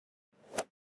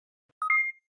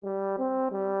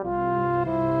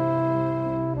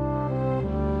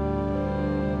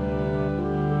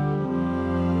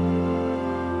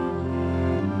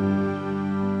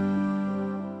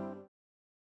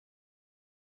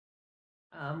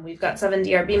We've got 7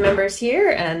 DRB members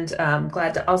here, and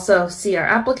glad to also see our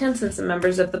applicants and some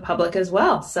members of the public as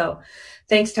well. So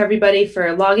thanks to everybody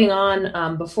for logging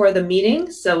on before the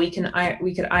meeting so we could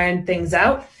iron things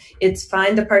out. It's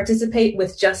fine to participate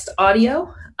with just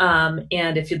audio, and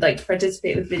if you'd like to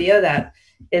participate with video, that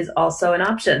is also an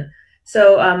option.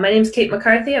 So my name is Kate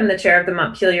McCarthy. I'm the chair of the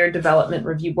Montpelier Development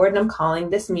Review Board, and I'm calling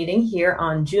this meeting here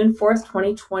on June 4th,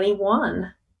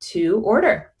 2021 to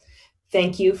order.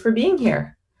 Thank you for being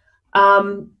here.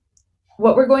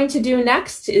 What we're going to do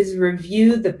next is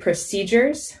review the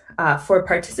procedures for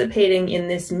participating in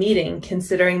this meeting,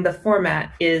 considering the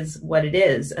format is what it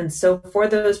is. And so for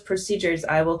those procedures,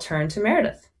 I will turn to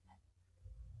Meredith.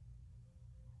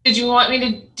 Did you want me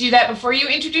to do that before you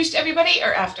introduced everybody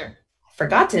or after? I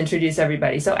forgot to introduce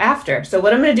everybody, so after. So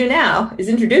what I'm going to do now is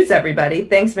introduce everybody.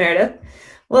 Thanks, Meredith.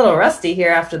 A little rusty here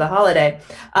after the holiday.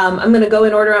 I'm going to go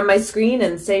in order on my screen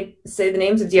and say the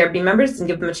names of DRB members and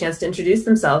give them a chance to introduce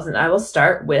themselves. And I will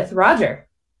start with Roger.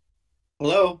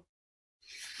 Hello.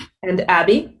 And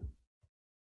Abby.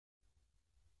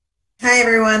 Hi,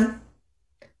 everyone.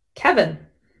 Kevin.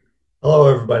 Hello,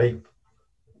 everybody.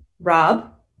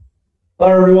 Rob.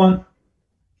 Hello, everyone.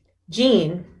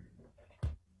 Jean.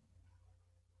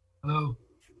 Hello.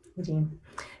 Jean.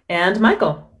 And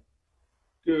Michael.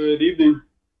 Good evening.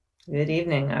 Good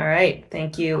evening. All right.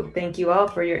 Thank you. Thank you all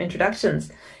for your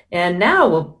introductions. And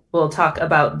now we'll talk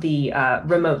about the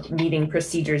remote meeting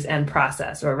procedures and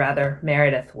process, or rather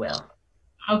Meredith will.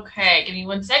 Okay, give me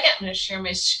 1 second. I'm going to share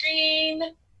my screen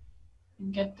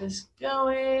and get this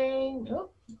going. Oh.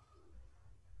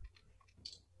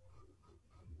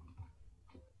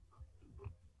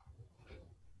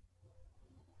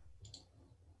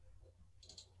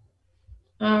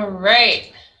 All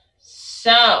right.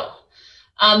 So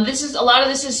a lot of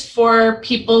this is for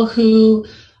people who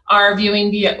are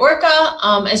viewing via Orca,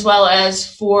 as well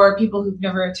as for people who've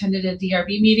never attended a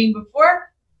DRB meeting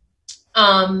before.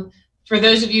 For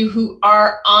those of you who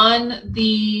are on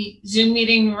the Zoom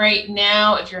meeting right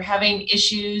now, if you're having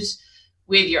issues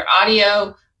with your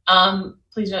audio,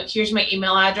 please note, here's my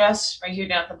email address right here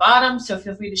down at the bottom. So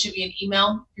feel free to shoot me an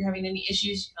email if you're having any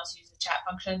issues. You can also use the chat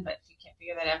function, but if you can't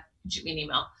figure that out, you can shoot me an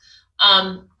email.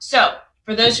 So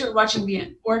for those who are watching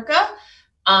via Orca,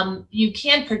 you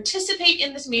can participate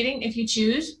in this meeting if you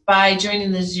choose by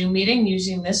joining the Zoom meeting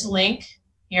using this link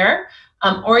here,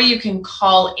 or you can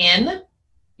call in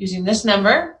using this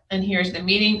number, and here's the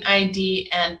meeting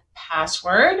ID and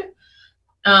password.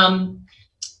 And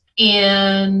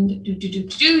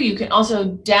you can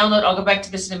also download, I'll go back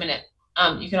to this in a minute.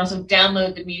 You can also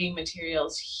download the meeting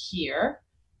materials here.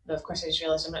 Though of course I just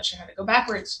realized I'm not sure how to go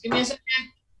backwards. Give me a second.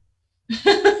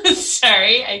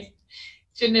 Sorry, I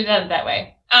shouldn't have done it that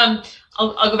way.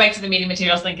 I'll go back to the meeting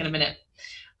materials link in a minute.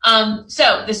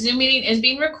 So this Zoom meeting is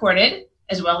being recorded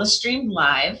as well as streamed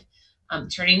live.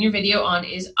 Turning your video on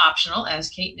is optional, as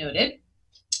Kate noted.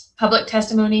 Public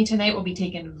testimony tonight will be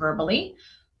taken verbally,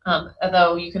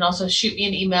 although you can also shoot me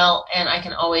an email, and I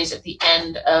can always, at the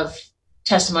end of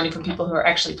testimony from people who are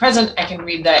actually present, I can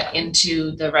read that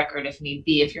into the record if need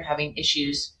be, if you're having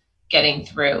issues getting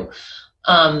through.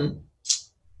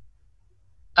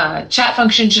 Chat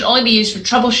function should only be used for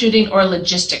troubleshooting or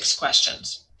logistics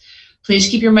questions. Please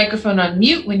keep your microphone on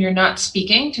mute when you're not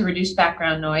speaking to reduce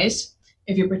background noise.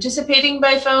 If you're participating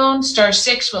by phone,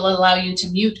 *6 will allow you to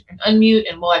mute and unmute,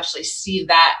 and we'll actually see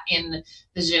that in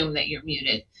the Zoom that you're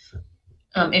muted.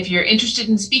 If you're interested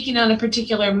in speaking on a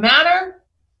particular matter,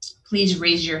 please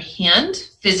raise your hand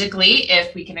physically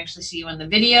if we can actually see you on the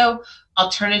video.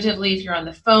 Alternatively, if you're on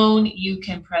the phone, you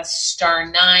can press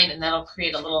 *9, and that'll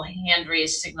create a little hand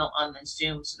raise signal on the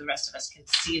Zoom so the rest of us can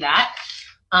see that.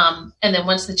 And then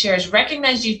once the chair has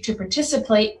recognized you to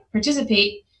participate,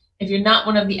 if you're not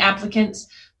one of the applicants,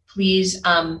 please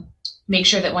make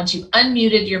sure that once you've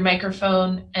unmuted your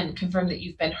microphone and confirm that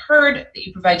you've been heard, that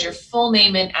you provide your full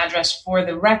name and address for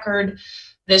the record.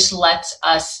 This lets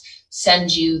us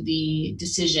send you the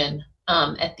decision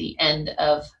at the end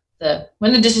of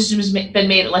when the decision has been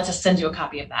made, it lets us send you a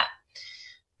copy of that.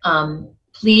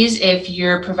 Please, if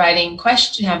you're having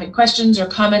questions or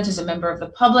comments as a member of the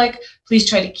public, please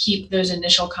try to keep those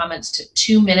initial comments to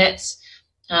 2 minutes.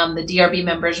 The DRB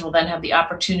members will then have the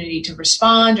opportunity to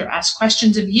respond or ask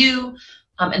questions of you,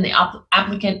 and the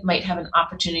applicant might have an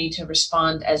opportunity to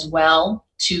respond as well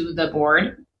to the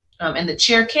board. And the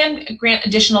chair can grant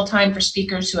additional time for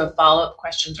speakers who have follow-up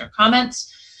questions or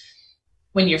comments.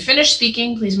 When you're finished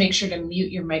speaking, please make sure to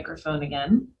mute your microphone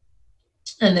again.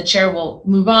 And the chair will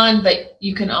move on, but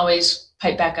you can always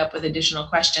pipe back up with additional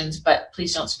questions, but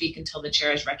please don't speak until the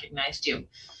chair has recognized you.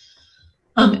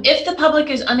 If the public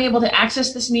is unable to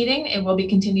access this meeting, it will be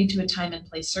continued to a time and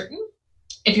place certain.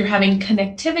 If you're having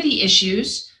connectivity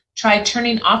issues, try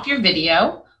turning off your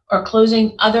video or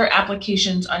closing other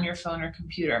applications on your phone or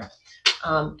computer.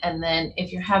 And then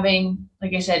if you're having,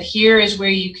 like I said, here is where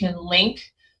you can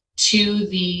link to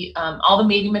the all the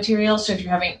meeting materials. So if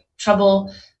you're having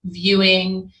trouble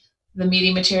viewing the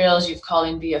meeting materials, you've called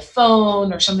in via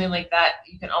phone or something like that,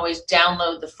 you can always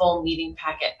download the full meeting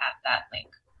packet at that link.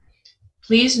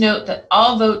 Please note that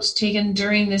all votes taken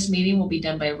during this meeting will be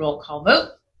done by roll call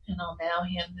vote. And I'll now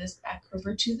hand this back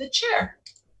over to the chair.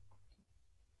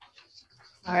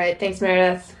 All right, thanks,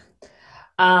 Meredith.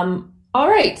 All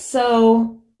right,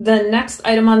 so the next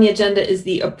item on the agenda is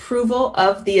the approval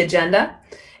of the agenda.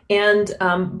 And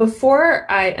before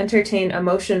I entertain a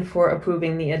motion for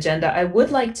approving the agenda, I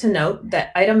would like to note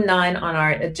that item 9 on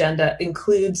our agenda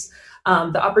includes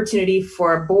the opportunity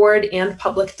for board and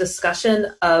public discussion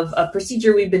of a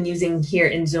procedure we've been using here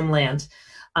in Zoomland,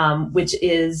 which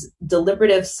is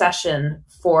deliberative session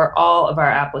for all of our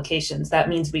applications. That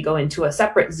means we go into a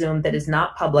separate Zoom that is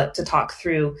not public to talk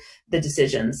through the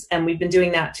decisions. And we've been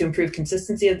doing that to improve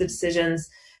consistency of the decisions,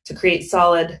 to create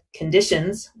solid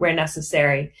conditions where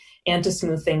necessary, and to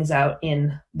smooth things out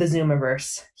in the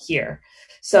Zoomiverse here.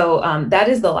 So that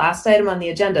is the last item on the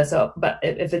agenda. So, but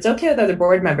if it's okay with other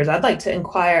board members, I'd like to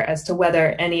inquire as to whether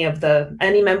any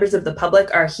members of the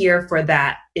public are here for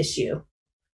that issue.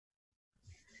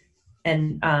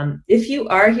 And if you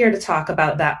are here to talk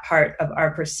about that part of our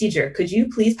procedure, could you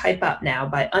please pipe up now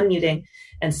by unmuting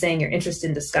and saying you're interested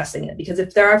in discussing it? Because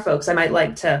if there are folks, I might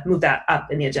like to move that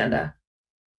up in the agenda.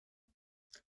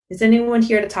 Is anyone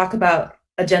here to talk about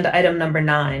agenda item number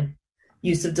 9,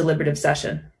 use of deliberative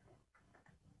session?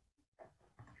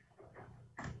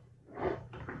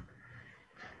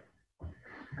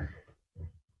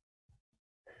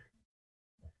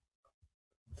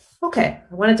 Okay,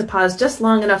 I wanted to pause just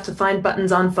long enough to find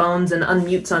buttons on phones and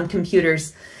unmutes on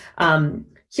computers.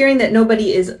 Hearing that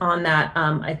nobody is on that,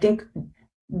 I think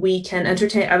we can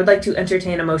I would like to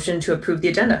entertain a motion to approve the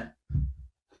agenda.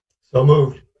 So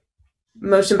moved.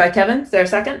 Motion by Kevin, is there a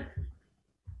second?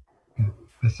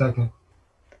 A second.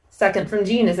 Second from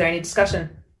Jean, is there any discussion?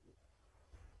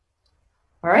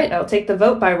 All right, I'll take the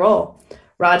vote by roll.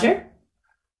 Roger?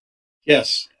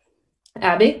 Yes.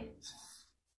 Abby?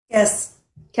 Yes.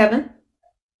 Kevin?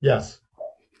 Yes.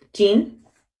 Jean?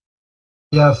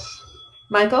 Yes.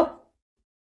 Michael?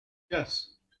 Yes.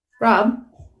 Rob?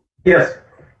 Yes.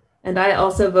 And I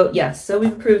also vote yes. So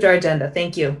we've approved our agenda.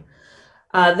 Thank you.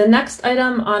 The next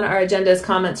item on our agenda is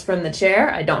comments from the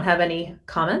chair. I don't have any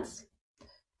comments.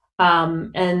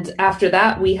 And after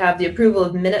that, we have the approval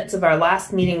of minutes of our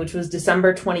last meeting, which was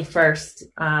December 21st.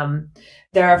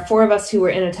 There are 4 of us who were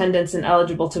in attendance and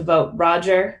eligible to vote: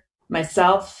 Roger,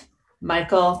 myself,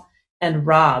 Michael, and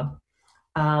Rob.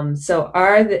 So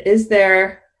is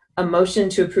there a motion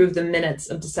to approve the minutes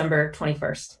of December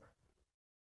 21st?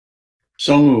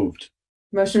 So moved.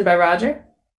 Motion by Roger.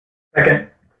 Second.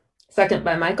 Second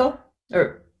by Michael.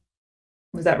 Or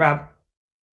was that Rob?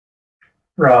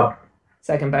 Rob.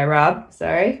 Second by Rob,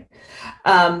 sorry.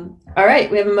 All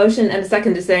right, we have a motion and a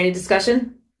second. Is there any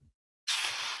discussion?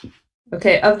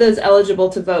 Okay, of those eligible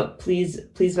to vote, please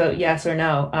vote yes or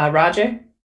no. Roger?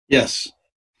 Yes.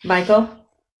 Michael?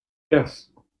 Yes.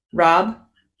 Rob?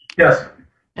 Yes.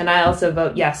 And I also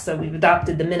vote yes, so we've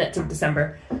adopted the minutes of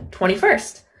December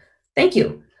 21st. Thank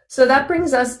you. So that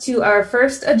brings us to our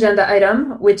first agenda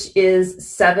item, which is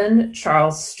 7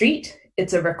 Charles Street.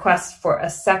 It's a request for a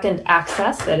second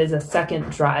access, that is a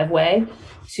second driveway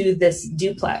to this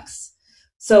duplex.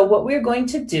 So what I'm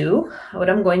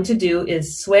going to do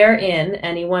is swear in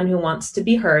anyone who wants to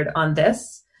be heard on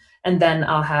this, and then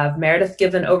I'll have Meredith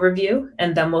give an overview,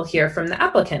 and then we'll hear from the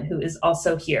applicant, who is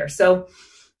also here. So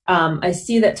I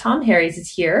see that Tom Harries is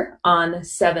here on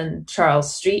 7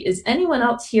 Charles Street. Is anyone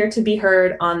else here to be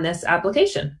heard on this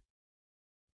application?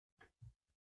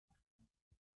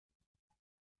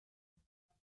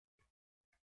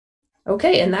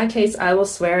 Okay, in that case, I will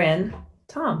swear in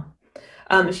Tom.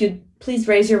 If you'd please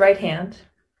raise your right hand.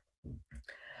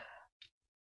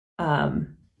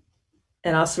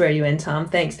 And I'll swear you in, Tom.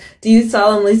 Thanks. Do you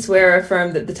solemnly swear or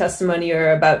affirm that the testimony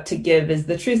you're about to give is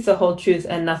the truth, the whole truth,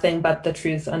 and nothing but the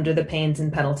truth under the pains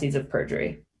and penalties of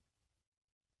perjury?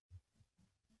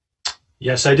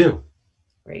 Yes, I do.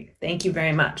 Great. Thank you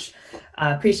very much.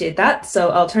 Appreciate that. So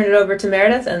I'll turn it over to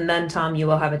Meredith, and then Tom, you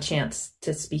will have a chance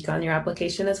to speak on your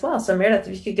application as well. So Meredith,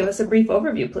 if you could give us a brief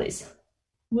overview, please.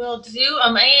 Will do.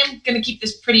 I am going to keep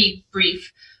this pretty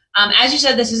brief. As you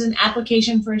said, this is an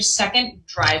application for a second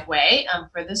driveway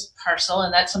for this parcel,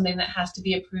 and that's something that has to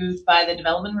be approved by the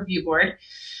Development Review Board.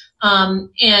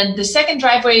 And the second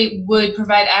driveway would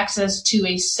provide access to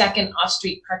a second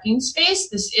off-street parking space.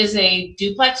 This is a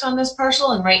duplex on this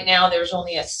parcel, and right now there's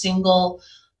only a single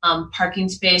parking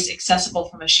space accessible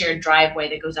from a shared driveway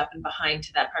that goes up and behind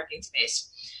to that parking space.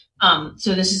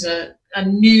 So this is a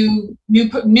new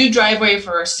driveway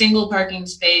for a single parking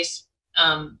space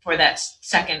for that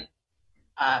second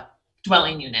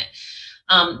dwelling unit.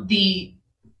 You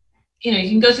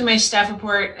can go through my staff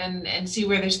report and see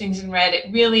where there's things in red.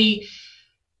 It really,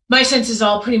 my sense is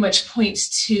all pretty much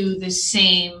points to the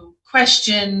same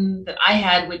question that I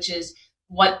had, which is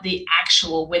what the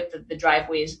actual width of the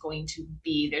driveway is going to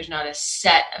be. There's not a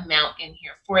set amount in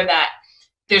here for that.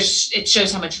 It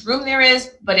shows how much room there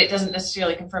is, but it doesn't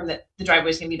necessarily confirm that the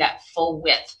driveway is going to be that full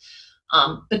width.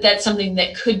 But that's something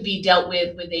that could be dealt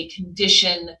with a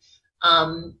condition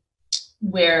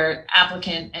where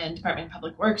applicant and Department of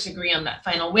Public Works agree on that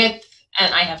final width,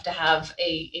 and I have to have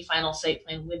a final site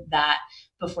plan with that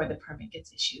before the permit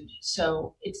gets issued.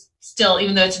 So it's still,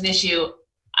 even though it's an issue,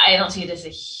 I don't see it as a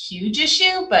huge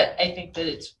issue, but I think that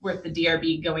it's worth the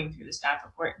DRB going through the staff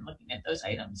report and looking at those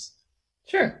items.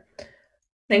 Sure.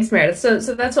 Thanks, Meredith. So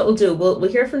that's what we'll do. We'll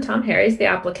hear from Tom Harries, the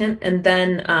applicant, and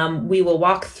then we will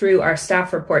walk through our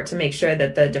staff report to make sure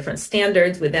that the different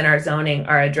standards within our zoning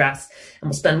are addressed. And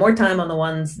we'll spend more time on the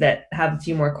ones that have a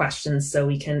few more questions so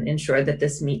we can ensure that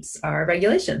this meets our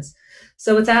regulations.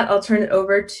 So with that, I'll turn it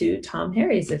over to Tom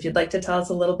Harries. If you'd like to tell us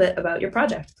a little bit about your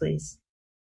project, please.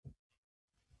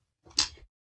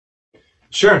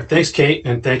 Sure. Thanks, Kate.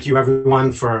 And thank you,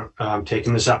 everyone, for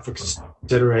taking this up for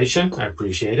consideration. I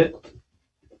appreciate it.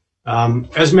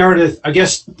 As Meredith, I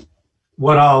guess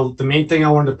the main thing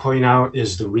I wanted to point out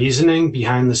is the reasoning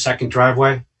behind the second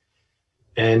driveway.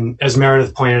 And as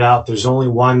Meredith pointed out, there's only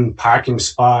one parking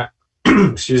spot,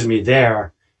 excuse me,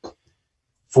 there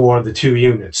for the two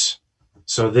units.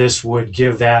 So this would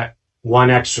give that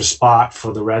one extra spot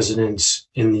for the residents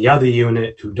in the other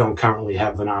unit who don't currently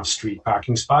have an off-street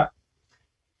parking spot.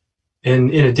 And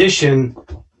in addition,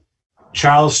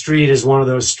 Charles Street is one of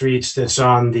those streets that's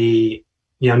on the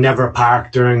never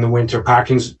park during the winter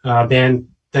parking ban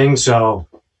thing. So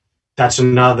that's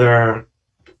another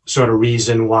sort of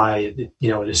reason why it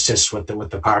assists with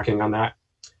the parking on that.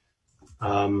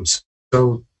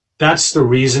 So that's the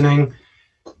reasoning.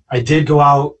 I did go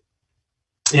out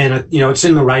and it's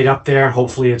in the write-up there.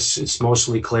 Hopefully it's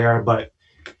mostly clear, but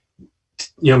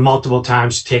multiple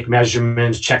times to take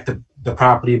measurements, check the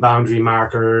property boundary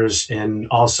markers, and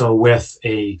also with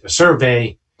a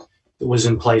survey that was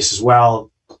in place as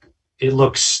well. It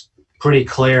looks pretty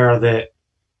clear that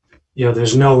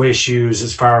there's no issues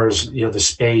as far as the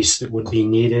space that would be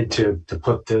needed to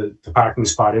put the parking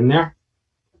spot in there.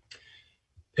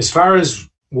 As far as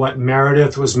what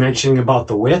Meredith was mentioning about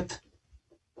the width,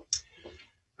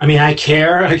 I mean, I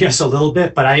care, I guess, a little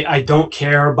bit, but I don't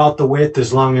care about the width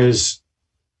as long as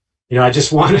I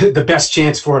just wanted the best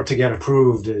chance for it to get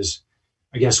approved is,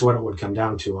 I guess, what it would come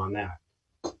down to on that.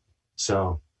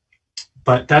 So,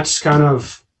 but that's kind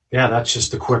of, that's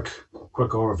just a quick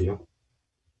overview.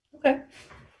 Okay,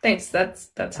 thanks.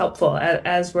 That's helpful.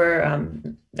 As we're,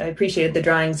 I appreciated the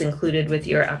drawings included with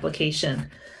your application.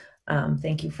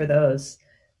 Thank you for those.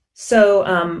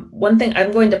 So one thing,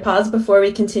 I'm going to pause before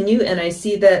we continue, and I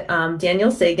see that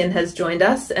Daniel Sagan has joined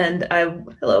us, and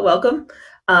hello, welcome.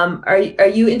 Are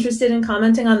you interested in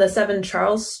commenting on the 7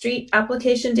 Charles Street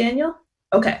application, Daniel?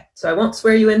 Okay, so I won't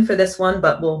swear you in for this one,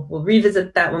 but we'll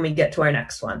revisit that when we get to our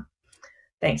next one.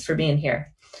 Thanks for being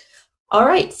here. All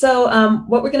right, so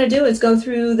what we're going to do is go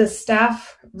through the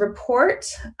staff report,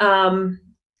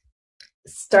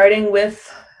 starting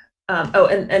with,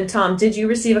 and Tom, did you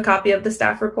receive a copy of the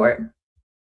staff report?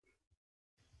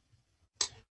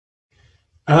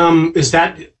 Is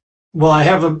that, well, I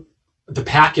have the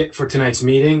packet for tonight's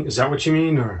meeting. Is that what you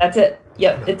mean? Or That's it.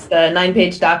 Yep, it's the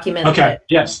 9-page document. Okay,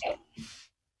 yes.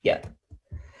 Yep.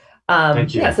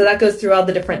 Thank you. Yeah, so that goes through all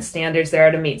the different standards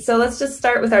there to meet. So let's just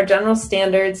start with our general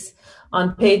standards.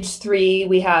 On page 3,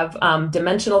 we have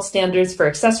dimensional standards for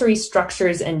accessory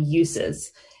structures and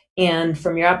uses. And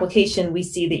from your application, we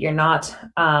see that you're not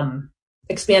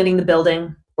expanding the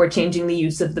building or changing the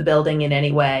use of the building in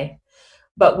any way.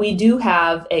 But we do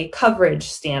have a coverage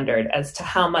standard as to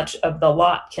how much of the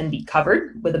lot can be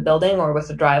covered with a building or with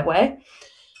a driveway.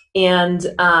 And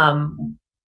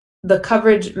the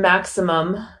coverage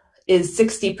maximum is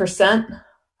 60%.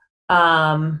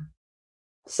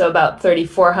 So about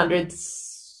 3,400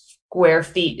 square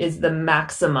feet is the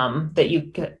maximum that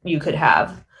you could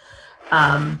have.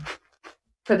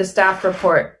 For the staff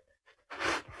report,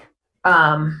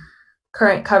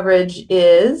 current coverage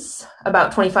is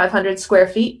about 2,500 square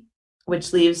feet,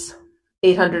 which leaves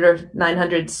 800 or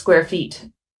 900 square feet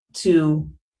to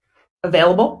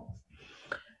available.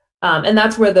 And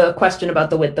that's where the question about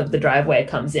the width of the driveway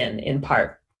comes in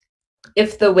part.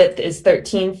 If the width is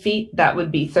 13 feet, that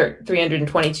would be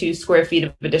 322 square feet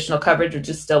of additional coverage, which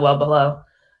is still well below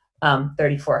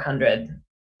 3,400.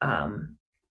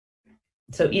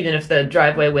 So even if the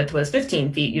driveway width was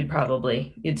 15 feet,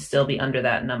 you'd still be under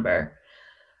that number.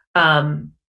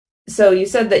 So you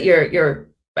said that you're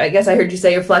I guess I heard you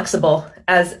say you're flexible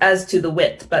as to the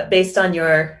width, but based on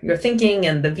your thinking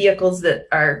and the vehicles that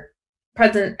are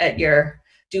present at your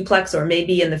duplex or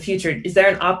maybe in the future, is there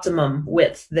an optimum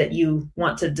width that you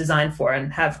want to design for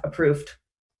and have approved?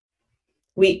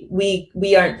 We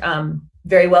aren't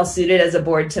very well suited as a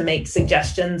board to make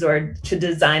suggestions or to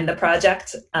design the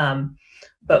project,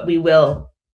 but we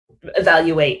will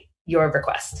evaluate your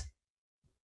request.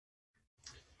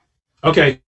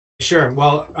 Okay, sure.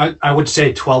 Well, I would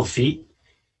say 12 feet.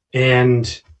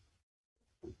 And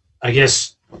I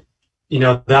guess,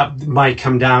 that might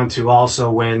come down to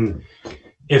also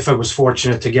if I was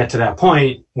fortunate to get to that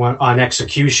point on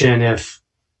execution, if,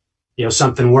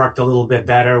 something worked a little bit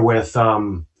better with,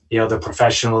 the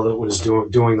professional that was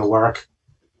doing the work.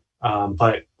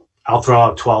 But I'll throw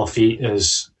out 12 feet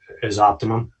as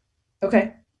optimum.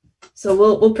 Okay. So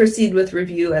we'll proceed with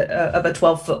review of a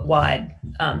 12-foot wide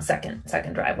second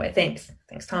driveway. Thanks,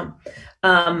 Tom.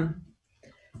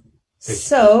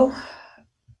 So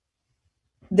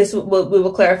we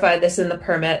will clarify this in the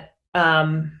permit.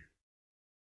 I'm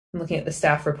looking at the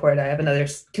staff report. I have another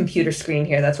computer screen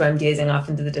here. That's why I'm gazing off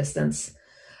into the distance.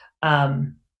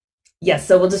 Yes,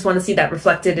 so we'll just want to see that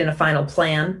reflected in a final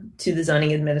plan to the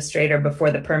zoning administrator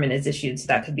before the permit is issued. So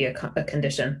that could be a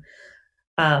condition.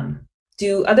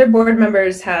 Do other board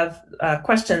members have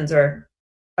questions or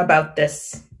about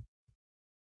this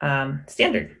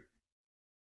standard?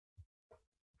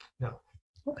 No.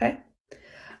 Okay.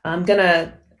 I'm going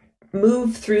to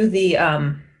move through the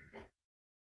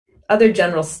other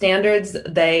general standards.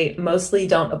 They mostly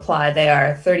don't apply. They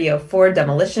are 3004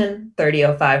 demolition,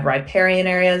 3005 riparian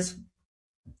areas,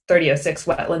 3006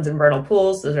 wetlands and vernal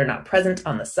pools. Those are not present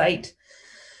on the site.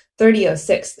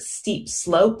 3006 steep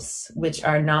slopes, which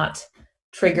are not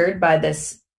triggered by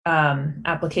this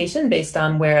application based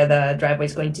on where the driveway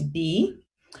is going to be.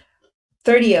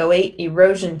 3008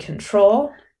 erosion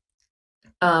control.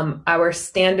 Our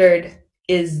standard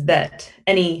is that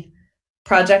any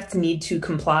projects need to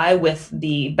comply with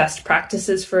the best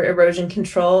practices for erosion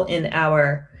control in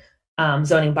our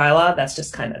zoning bylaw. That's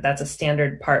a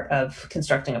standard part of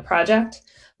constructing a project,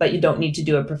 but you don't need to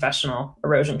do a professional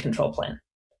erosion control plan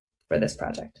for this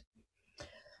project.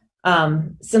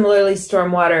 Similarly,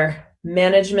 stormwater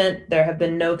management, there have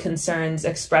been no concerns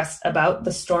expressed about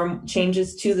the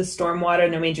changes to the stormwater,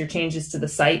 no major changes to the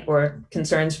site or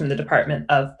concerns from the Department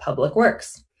of Public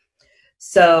Works.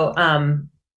 So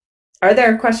are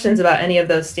there questions about any of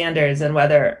those standards and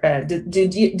whether, do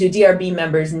DRB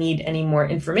members need any more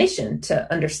information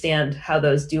to understand how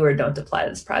those do or don't apply to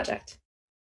this project?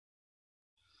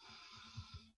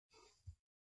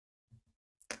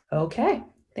 Okay,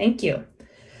 thank you.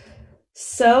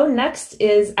 So next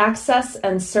is access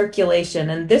and circulation,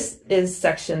 and this is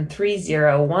section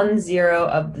 3010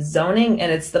 of the zoning,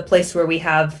 and it's the place where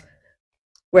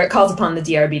it calls upon the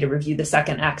DRB to review the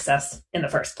second access in the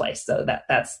first place. So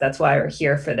that's why we're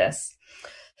here for this.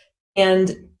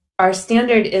 And our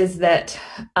standard is that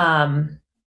a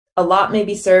lot may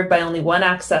be served by only one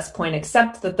access point,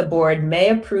 except that the board may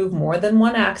approve more than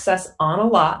one access on a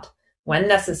lot when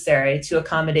necessary to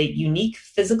accommodate unique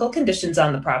physical conditions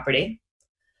on the property,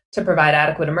 to provide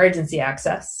adequate emergency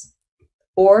access,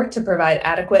 or to provide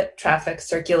adequate traffic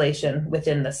circulation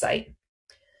within the site.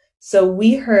 So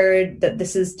we heard that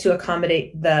this is to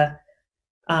accommodate the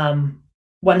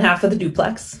one half of the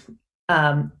duplex.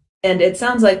 And it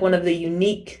sounds like one of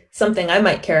the something I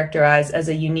might characterize as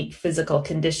a unique physical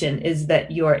condition is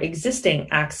that your existing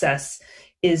access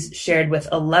is shared with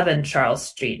 11 Charles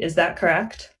Street. Is that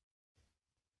correct?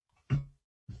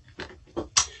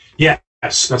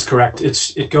 Yes, that's correct.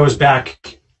 It goes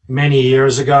back many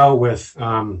years ago with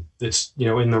it's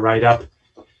in the write-up,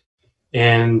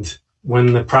 and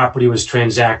when the property was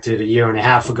transacted a year and a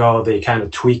half ago, they kind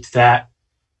of tweaked that.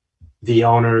 The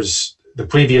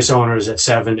previous owners at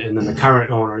 7, and then the current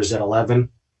owners at 11.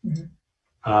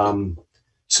 Mm-hmm.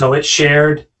 So it's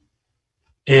shared,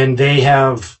 and they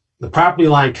have the property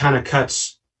line kind of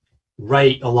cuts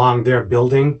right along their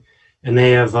building, and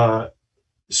they have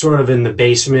sort of in the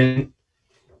basement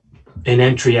an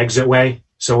entry exit way.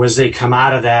 So as they come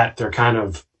out of that, they're kind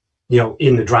of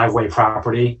in the driveway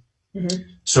property. Mm-hmm.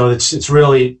 So it's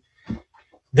really,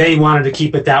 they wanted to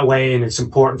keep it that way, and it's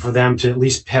important for them to at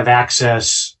least have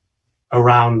access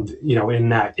around, in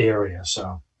that area.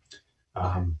 So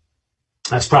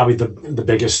that's probably the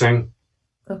biggest thing.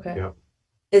 Okay. Yep.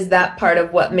 Is that part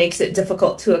of what makes it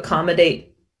difficult to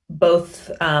accommodate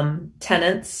both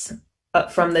tenants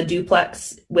from the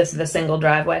duplex with the single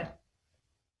driveway?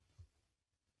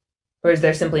 Or is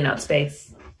there simply not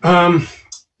space?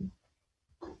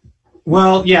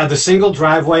 Well, yeah, the single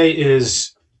driveway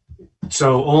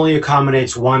only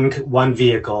accommodates one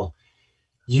vehicle.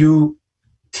 You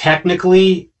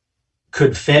technically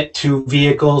could fit two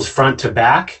vehicles front to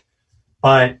back,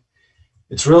 but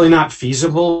it's really not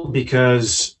feasible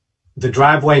because the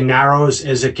driveway narrows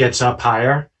as it gets up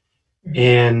higher.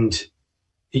 And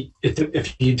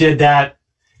if you did that,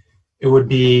 it would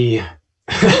be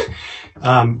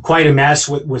quite a mess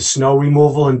with snow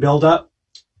removal and buildup.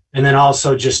 And then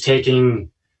also just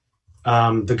taking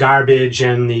the garbage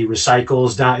and the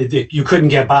recycles down. You couldn't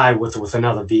get by with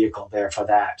another vehicle there for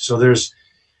that. So there's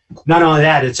not only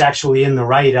that, it's actually in the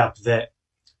write-up that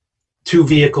two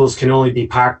vehicles can only be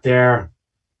parked there,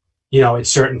 at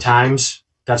certain times.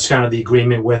 That's kind of the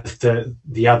agreement with the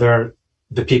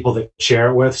people that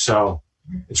share it with. So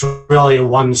it's really a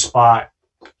one spot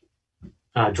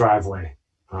driveway.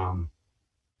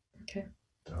 Okay,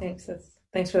 thanks.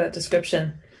 Thanks for that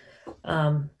description.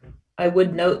 I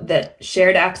would note that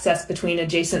shared access between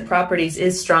adjacent properties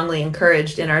is strongly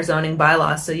encouraged in our zoning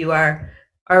bylaws. So you are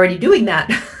already doing that.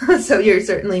 So you're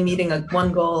certainly meeting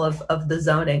one goal of the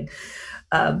zoning.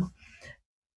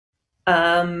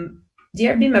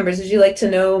 DRB members, would you like to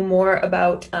know more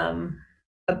about,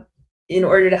 in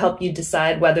order to help you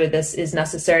decide whether this is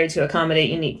necessary to accommodate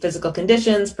unique physical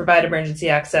conditions, provide emergency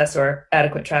access, or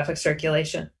adequate traffic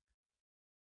circulation?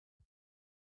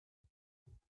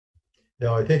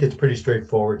 No, I think it's pretty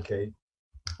straightforward, Kate.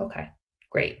 Okay,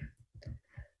 great.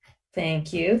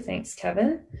 Thank you. Thanks,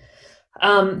 Kevin.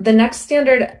 The next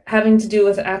standard having to do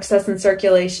with access and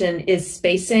circulation is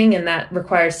spacing, and that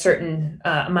requires certain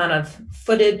amount of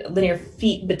linear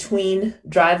feet between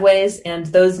driveways, and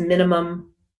those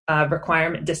minimum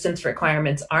distance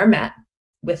requirements are met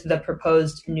with the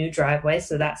proposed new driveway,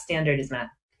 so that standard is met.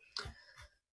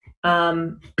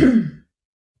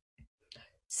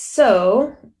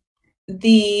 So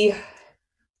the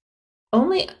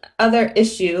only other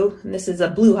issue, and this is a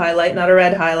blue highlight, not a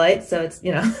red highlight, so it's,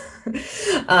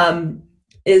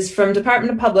 is from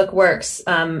Department of Public Works,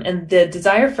 and the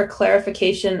desire for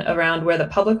clarification around where the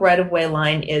public right-of-way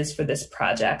line is for this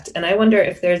project. And I wonder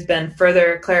if there's been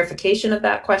further clarification of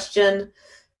that question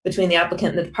between the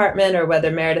applicant and the department, or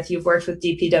whether, Meredith, you've worked with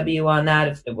DPW on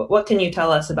that. What can you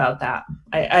tell us about that?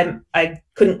 I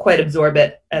couldn't quite absorb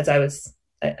it as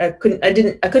I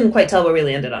couldn't quite tell where we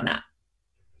landed on that.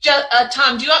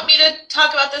 Tom, do you want me to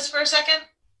talk about this for a second?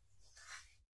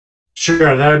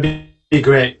 Sure, that would be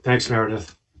great. Thanks,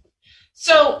 Meredith.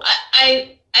 So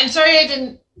I'm sorry I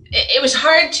didn't. It was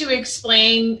hard to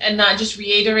explain and not just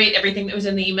reiterate everything that was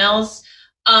in the emails.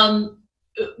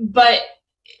 But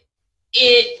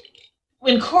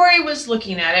when Corey was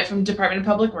looking at it from Department of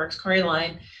Public Works, Corey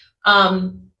Line,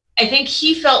 I think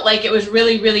he felt like it was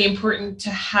really, really important to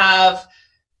have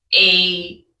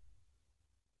a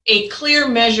clear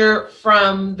measure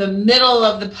from the middle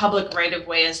of the public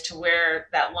right-of-way as to where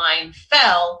that line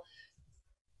fell.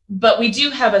 But we do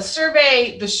have a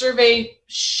survey. The survey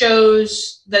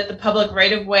shows that the public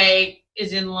right-of-way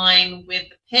is in line with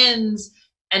the pins,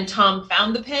 and Tom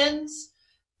found the pins.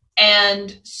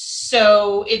 And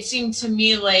so it seemed to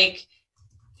me like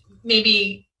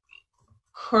maybe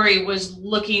Corey was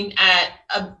looking at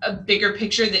a bigger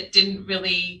picture that didn't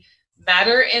really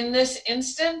matter in this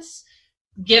instance,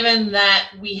 given that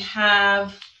we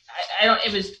have,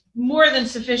 it was more than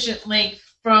sufficient length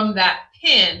from that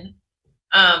pin,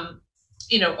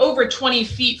 over 20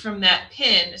 feet from that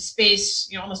pin, space,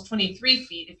 almost 23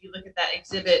 feet, if you look at that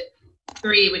exhibit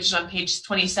 3, which is on page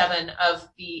 27 of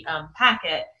the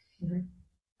packet,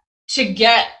 to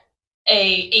get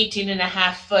a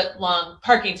 18.5-foot long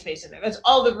parking space in there. That's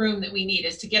all the room that we need,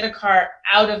 is to get a car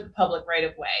out of the public right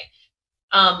of way.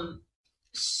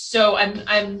 So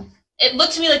it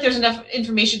looked to me like there's enough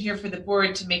information here for the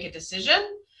board to make a decision,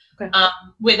 okay.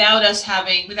 Without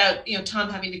Tom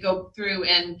having to go through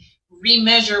and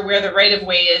remeasure where the right of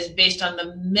way is based on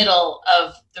the middle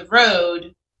of the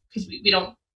road, because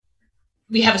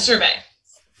we have a survey.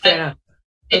 Fair enough.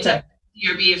 It's a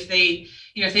DRB if they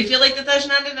feel like that there's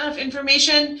not enough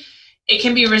information, it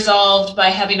can be resolved by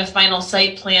having a final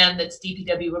site plan that's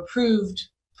DPW approved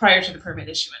prior to the permit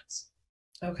issuance.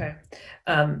 Okay.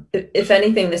 If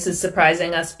anything, this is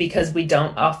surprising us because we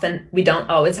don't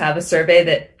always have a survey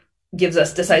that gives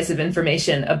us decisive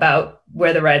information about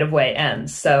where the right of way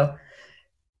ends. So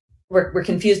we're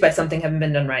confused by something having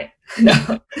been done right.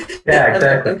 No, Yeah,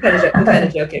 exactly. I'm kind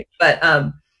of joking,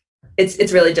 but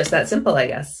it's really just that simple, I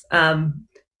guess.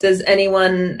 Does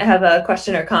anyone have a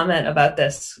question or comment about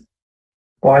this?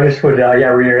 Well, I just would,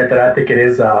 reiterate that I think it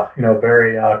is,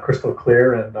 very crystal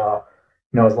clear, and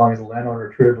as long as the landowner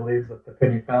truly believes that the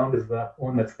pin you found is the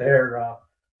one that's there, I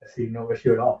see no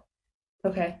issue at all.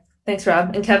 Okay, thanks,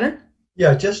 Rob. And Kevin?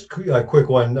 Yeah, just a quick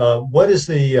one. What is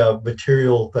the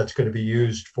material that's going to be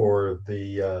used for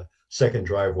the second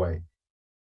driveway?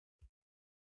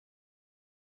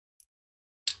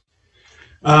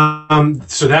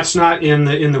 So that's not in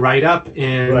the write up,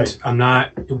 and Right.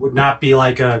 It would not be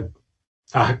like a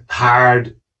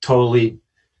hard, totally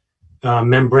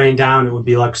membrane down. It would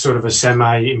be like sort of a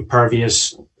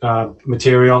semi-impervious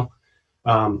material.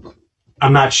 I'm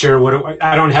not sure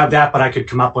I don't have that, but I could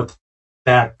come up with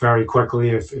that very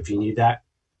quickly if you need that.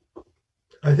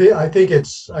 I think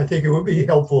it would be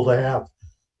helpful to have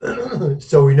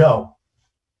so we know.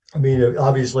 I mean,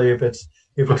 obviously, if it's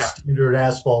standard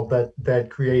asphalt, that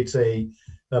creates a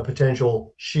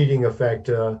potential sheeting effect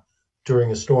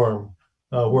during a storm.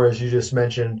 Whereas you just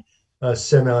mentioned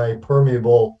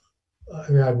semi-permeable. I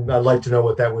mean, I'd like to know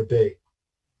what that would be.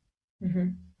 Mm-hmm.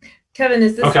 Kevin,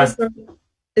 is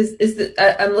this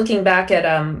I'm looking back at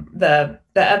the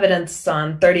evidence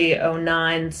on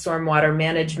 3009 stormwater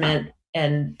management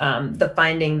and the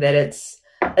finding that it's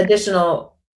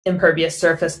additional impervious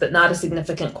surface, but not a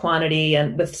significant quantity,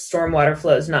 and with stormwater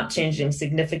flows not changing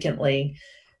significantly.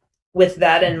 With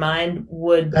that in mind,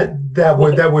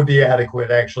 that would be adequate,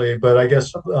 actually. But I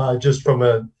guess just from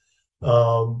a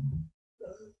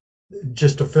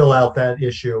just to fill out that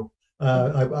issue,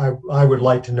 I would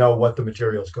like to know what the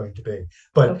material is going to be.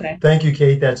 But Thank you,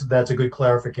 Kate. That's a good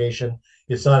clarification.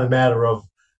 It's not a matter of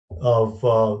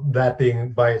that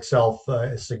being by itself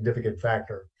a significant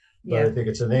factor, but I think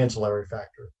it's an ancillary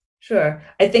factor. Sure.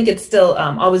 I think it's still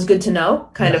always good to know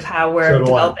kind of how we're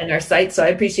developing our site. So I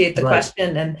appreciate the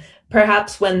question. And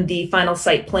perhaps when the final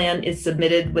site plan is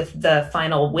submitted with the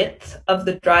final width of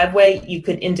the driveway, you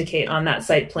could indicate on that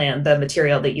site plan the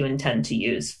material that you intend to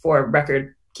use for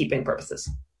record keeping purposes.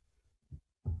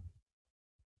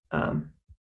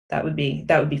 That would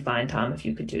be fine, Tom, if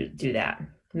you could do that.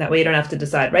 And that way you don't have to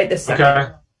decide right this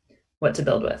second what to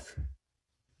build with.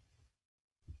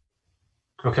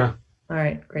 Okay. All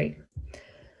right, great.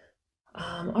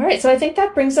 All right, so I think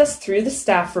that brings us through the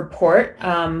staff report.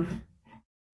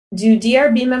 Do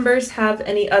DRB members have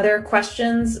any other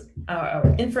questions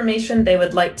or information they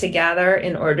would like to gather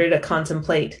in order to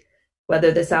contemplate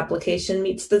whether this application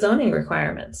meets the zoning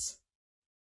requirements?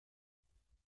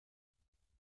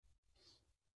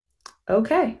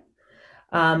 Okay.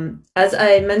 As I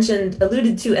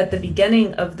alluded to at the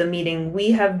beginning of the meeting,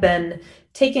 we have been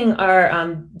taking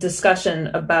our discussion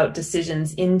about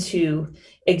decisions into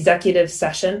executive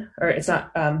session, or it's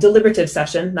not deliberative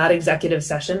session, not executive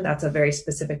session. That's a very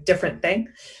specific different thing.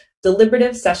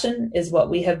 Deliberative session is what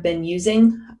we have been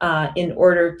using in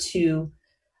order to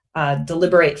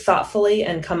deliberate thoughtfully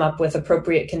and come up with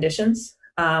appropriate conditions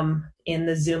in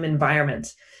the Zoom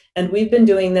environment. And we've been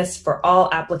doing this for all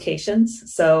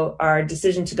applications. So our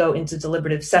decision to go into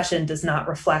deliberative session does not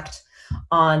reflect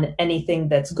on anything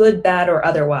that's good, bad, or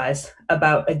otherwise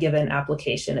about a given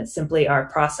application. It's simply our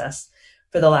process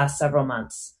for the last several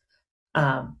months.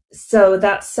 So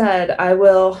that said, I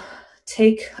will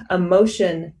take a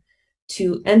motion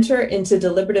to enter into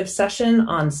deliberative session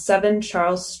on 7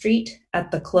 Charles Street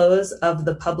at the close of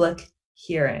the public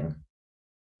hearing,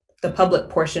 the public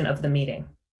portion of the meeting.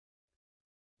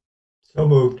 So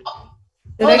moved.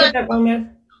 Did I get that wrong, Mary?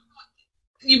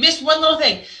 You missed one little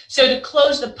thing. So to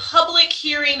close the public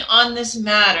hearing on this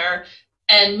matter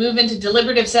and move into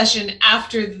deliberative session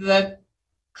after the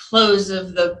close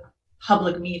of the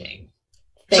public meeting.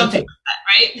 Something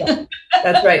like that, right? Yeah,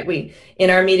 that's right. In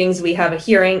our meetings, we have a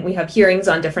hearing. We have hearings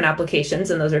on different applications,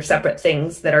 and those are separate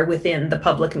things that are within the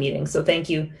public meeting. So thank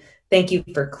you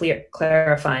for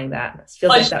clarifying that. It feels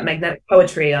like that magnetic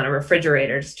poetry on a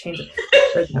refrigerator. Just change it.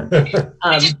 If we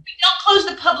don't close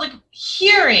the public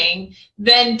hearing,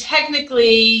 then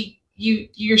technically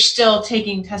you're still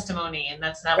taking testimony, and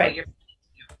that's not what you're.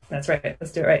 That's right.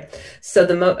 Let's do it right. So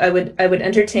I would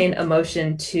entertain a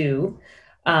motion to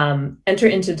enter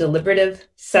into deliberative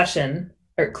session,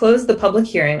 or close the public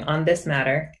hearing on this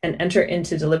matter and enter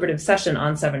into deliberative session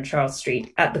on 7 Charles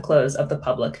Street at the close of the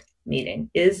public meeting.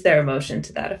 Is there a motion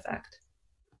to that effect?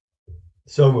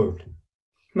 So moved.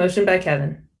 Motion by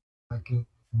Kevin. Second.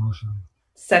 Motion.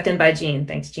 Second by Jean.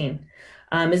 Thanks, Jean.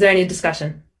 Is there any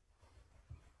discussion?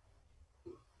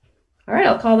 All right,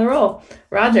 I'll call the roll.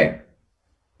 Roger.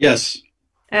 Yes.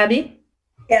 Abby.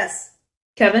 Yes.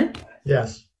 Kevin.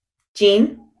 Yes.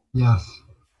 Jean. Yes.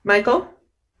 Michael.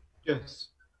 Yes.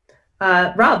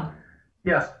 Rob.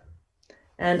 Yes.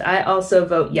 And I also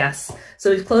vote yes.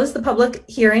 So we've closed the public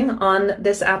hearing on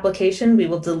this application. We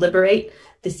will deliberate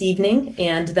this evening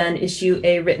and then issue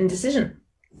a written decision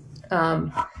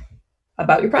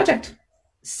about your project.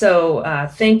 So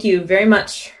thank you very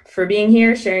much for being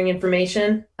here, sharing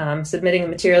information, submitting the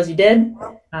materials you did,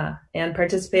 and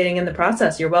participating in the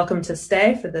process. You're welcome to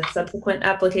stay for the subsequent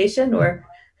application or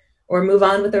move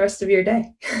on with the rest of your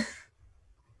day.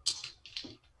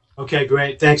 Okay,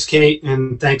 great. Thanks, Kate,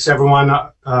 and thanks everyone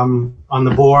on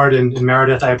the board and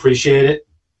Meredith. I appreciate it,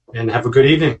 and have a good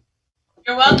evening.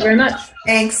 You're Thank you welcome. very much.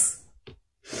 Thanks.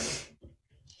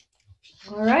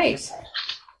 All right.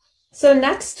 So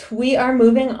next, we are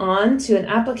moving on to an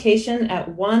application at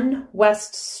 1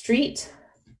 West Street.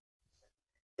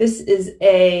 This is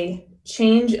a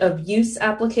change of use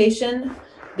application.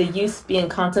 The use being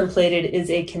contemplated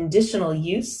is a conditional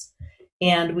use.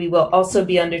 And we will also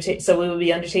be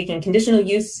undertaking conditional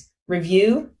use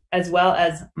review as well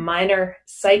as minor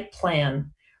site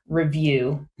plan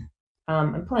review.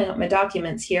 I'm pulling up my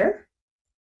documents here.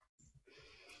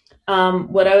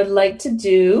 What I would like to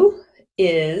do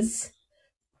is,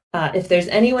 if there's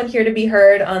anyone here to be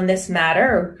heard on this matter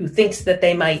or who thinks that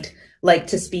they might like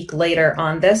to speak later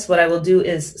on this, what I will do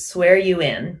is swear you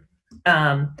in.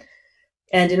 And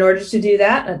in order to do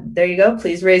that, there you go,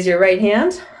 please raise your right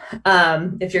hand.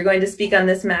 If you're going to speak on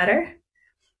this matter.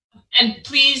 And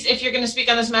please, if you're going to speak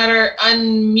on this matter,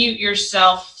 unmute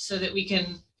yourself so that we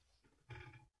can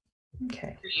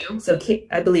Okay. hear you. So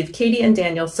I believe Katie and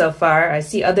Daniel so far. I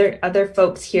see other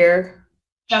folks here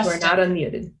who are Justin. not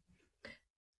unmuted.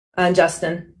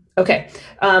 Justin. Okay.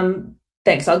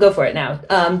 Thanks. I'll go for it now.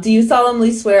 Do you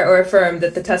solemnly swear or affirm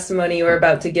that the testimony you are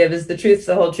about to give is the truth,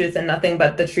 the whole truth, and nothing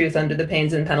but the truth under the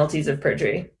pains and penalties of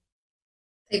perjury?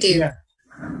 I do. Yeah.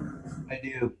 I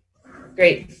do.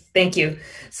 Great. Thank you.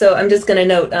 So I'm just going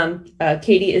to note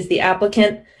Katie is the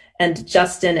applicant and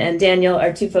Justin and Daniel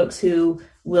are two folks who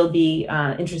will be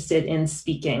interested in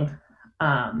speaking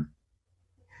on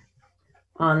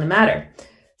the matter.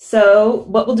 So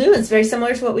what we'll do is very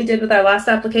similar to what we did with our last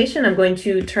application. I'm going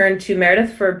to turn to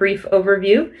Meredith for a brief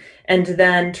overview and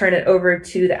then turn it over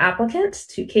to the applicant,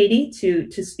 to Katie,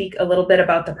 to speak a little bit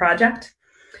about the project.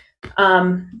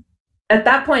 At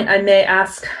that point, I may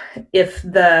ask if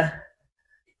the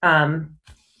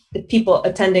people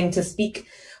attending to speak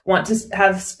want to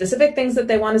have specific things that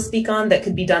they want to speak on that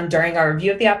could be done during our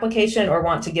review of the application or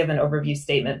want to give an overview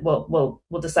statement. We'll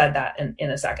decide that in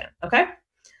a second, okay?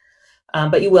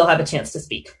 But you will have a chance to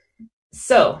speak.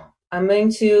 So I'm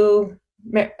going to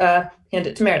hand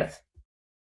it to Meredith.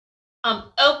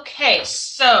 Okay,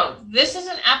 so this is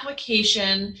an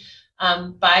application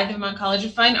by the Vermont College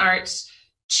of Fine Arts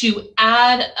to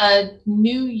add a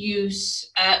new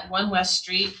use at 1 West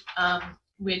Street,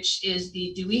 which is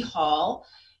the Dewey Hall,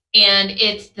 and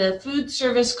it's the food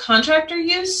service contractor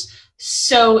use.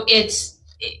 So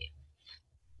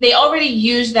they already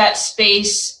use that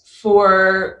space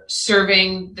for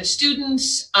serving the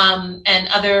students and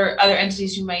other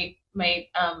entities who might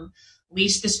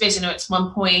lease the space. I know at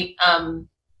one point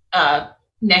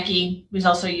Necky was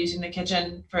also using the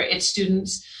kitchen for its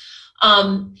students.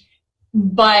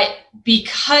 But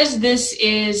because this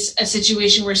is a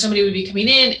situation where somebody would be coming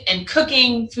in and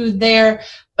cooking food there,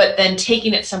 but then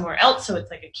taking it somewhere else, so it's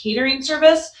like a catering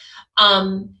service,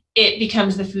 it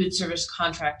becomes the food service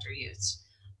contractor use,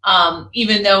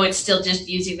 even though it's still just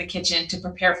using the kitchen to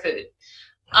prepare food.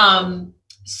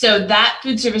 So that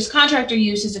food service contractor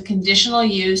use is a conditional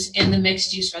use in the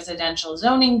mixed use residential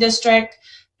zoning district.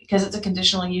 Because it's a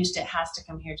conditional use, it has to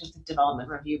come here to the Development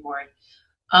Review Board.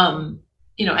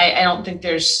 I don't think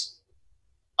there's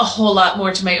a whole lot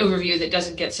more to my overview that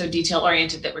doesn't get so detail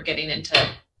oriented that we're getting into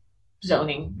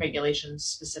zoning regulations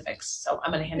specifics. So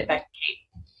I'm going to hand it back to Kate.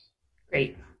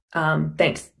 Great.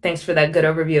 Thanks for that good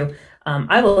overview.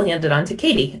 I will hand it on to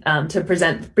Katie to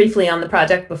present briefly on the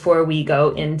project before we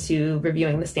go into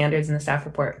reviewing the standards in the staff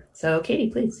report. So Katie,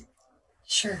 please.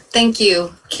 Sure. Thank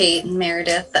you, Kate and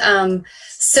Meredith. I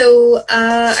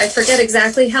forget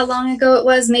exactly how long ago it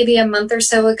was, maybe a month or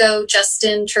so ago,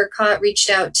 Justin Turcotte reached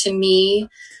out to me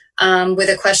with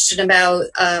a question about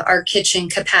our kitchen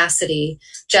capacity.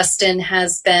 Justin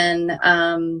has been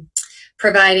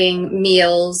providing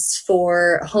meals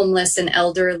for homeless and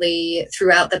elderly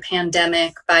throughout the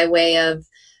pandemic by way of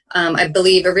I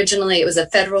believe originally it was a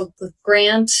federal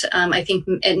grant. I think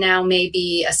it now may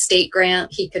be a state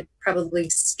grant. He could probably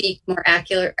speak more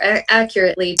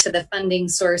accurately to the funding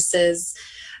sources.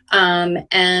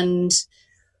 And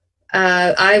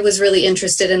I was really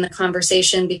interested in the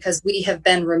conversation because we have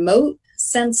been remote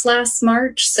since last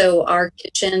March. So our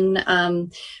kitchen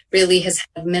really has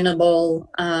had minimal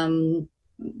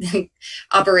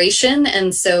operation.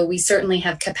 And so we certainly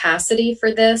have capacity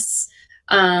for this.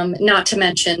 Not to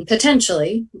mention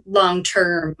potentially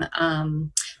long-term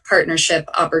partnership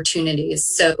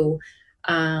opportunities. So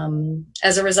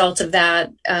as a result of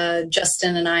that,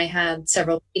 Justin and I had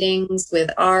several meetings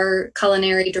with our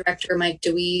culinary director, Mike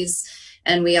DeWeese,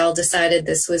 and we all decided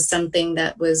this was something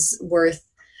that was worth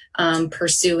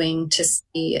pursuing to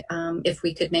see if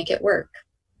we could make it work.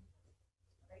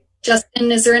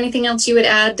 Justin, is there anything else you would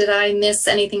add? Did I miss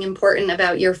anything important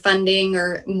about your funding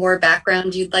or more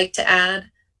background you'd like to add?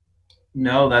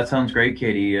 No, that sounds great,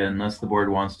 Katie, unless the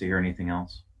board wants to hear anything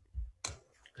else.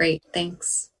 Great,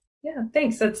 thanks. Yeah,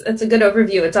 thanks. That's a good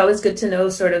overview. It's always good to know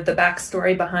sort of the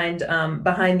backstory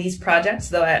behind these projects,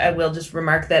 though I will just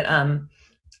remark that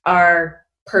our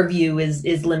purview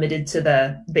is limited to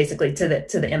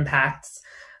the impacts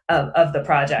of the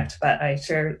project, but I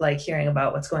sure like hearing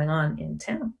about what's going on in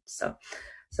town. So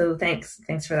thanks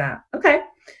for that. Okay,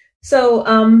 so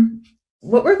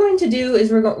what we're going to do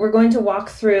is we're going to walk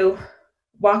through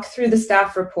the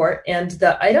staff report, and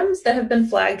the items that have been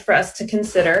flagged for us to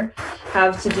consider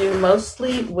have to do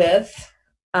mostly with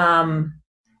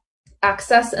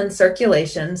access and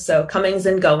circulation, so comings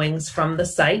and goings from the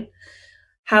site,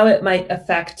 how it might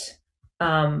affect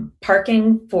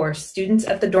parking for students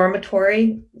at the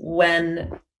dormitory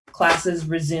when classes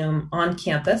resume on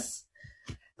campus.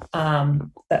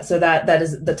 That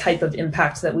is the type of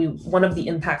impact one of the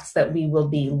impacts that we will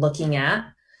be looking at.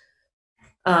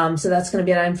 So that's going to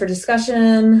be an item for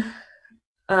discussion.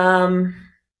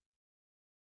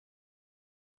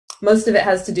 Most of it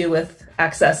has to do with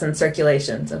access and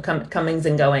circulation, so comings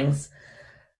and goings.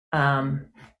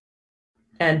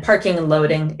 And parking and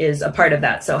loading is a part of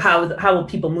that. So how will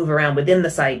people move around within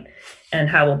the site, and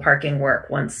how will parking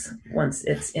work once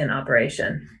it's in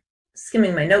operation?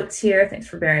 Skimming my notes here. Thanks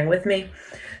for bearing with me.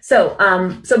 So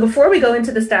before we go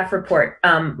into the staff report,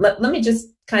 let me just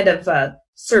kind of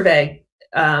survey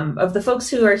of the folks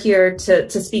who are here to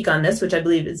speak on this, which I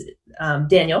believe is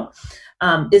Daniel.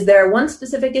 Is there one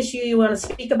specific issue you want to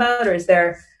speak about, or is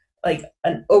there like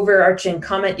an overarching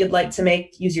comment you'd like to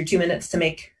make? Use your 2 minutes to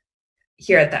make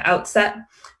here at the outset,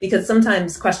 because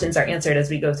sometimes questions are answered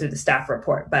as we go through the staff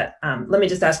report. But let me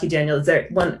just ask you, Daniel, is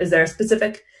there a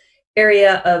specific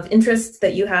area of interest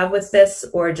that you have with this,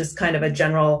 or just kind of a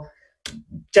general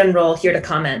here to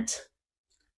comment?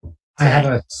 I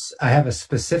have a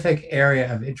specific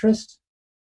area of interest,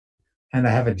 and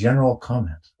I have a general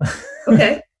comment.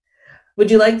 Okay.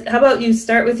 How about you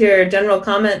start with your general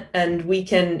comment, and we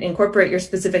can incorporate your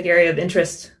specific area of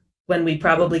interest when we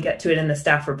probably get to it in the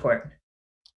staff report.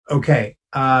 Okay.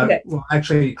 Well,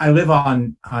 actually, I live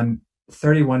on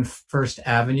 31 First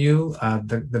Avenue.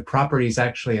 The property is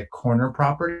actually a corner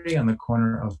property on the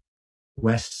corner of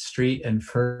West Street and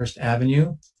First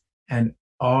Avenue, and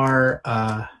our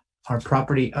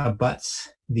property abuts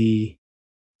the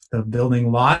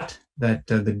building lot that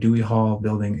the Dewey Hall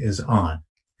building is on.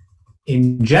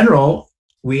 In general,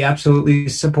 we absolutely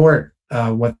support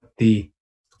what the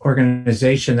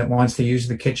organization that wants to use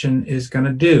the kitchen is going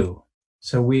to do.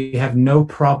 So we have no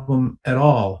problem at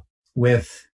all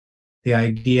with the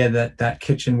idea that that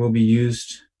kitchen will be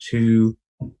used to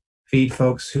feed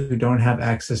folks who don't have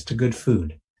access to good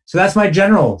food. So that's my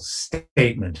general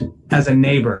statement as a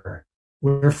neighbor.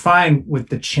 We're fine with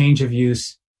the change of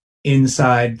use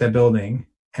inside the building,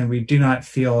 and we do not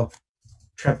feel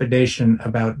trepidation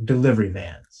about delivery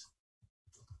vans.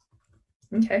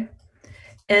 Okay.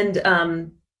 And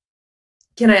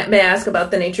may I ask about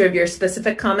the nature of your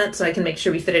specific comment so I can make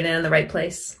sure we fit it in the right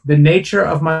place? The nature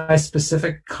of my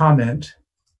specific comment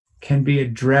can be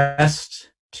addressed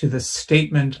to the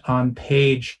statement on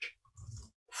page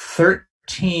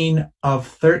 13 of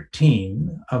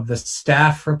 13 of the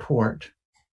staff report,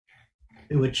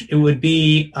 which it would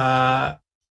be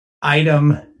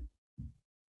item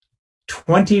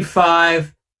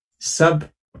 25,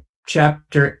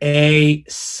 subchapter A,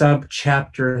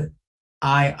 subchapter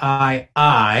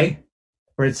III,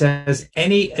 where it says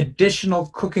any additional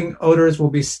cooking odors will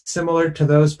be similar to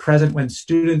those present when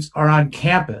students are on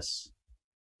campus.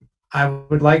 I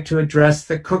would like to address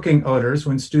the cooking odors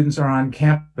when students are on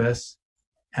campus,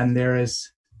 and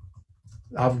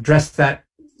I'll address that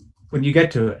when you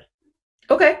get to it.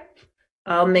 Okay.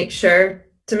 I'll make sure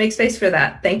to make space for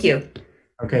that. Thank you.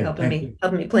 Okay, helping me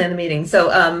plan the meeting. So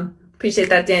appreciate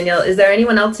that, Daniel. Is there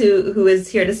anyone else who is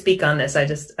here to speak on this? I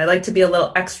like to be a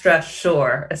little extra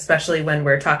sure, especially when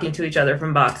we're talking to each other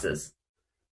from boxes.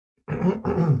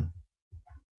 All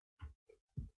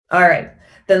right,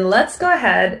 then let's go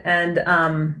ahead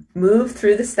and move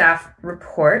through the staff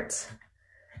report.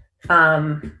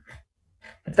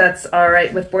 If that's all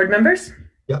right with board members?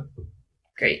 Yep.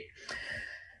 Great.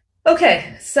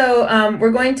 Okay, so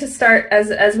we're going to start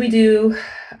as we do.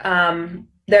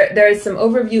 There is some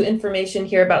overview information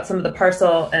here about some of the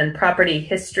parcel and property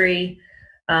history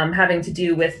having to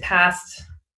do with past,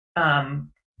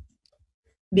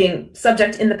 being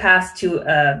subject in the past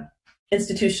to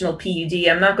institutional PUD.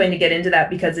 I'm not going to get into that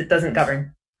because it doesn't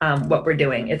govern what we're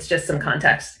doing. It's just some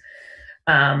context.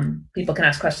 People can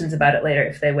ask questions about it later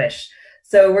if they wish.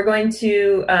 So we're going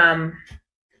to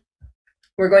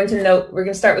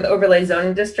start with overlay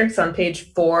zoning districts on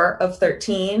page 4 of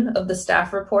 13 of the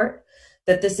staff report,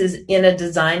 that this is in a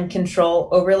design control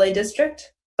overlay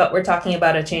district, but we're talking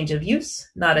about a change of use,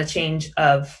 not a change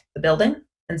of the building.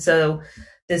 And so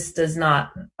this does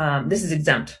not, this is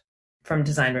exempt from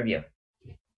design review.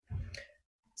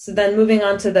 So then moving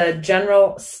on to the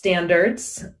general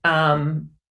standards,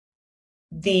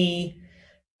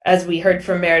 as we heard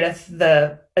from Meredith,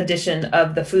 the addition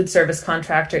of the food service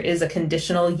contractor is a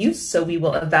conditional use, so we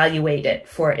will evaluate it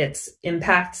for its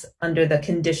impacts under the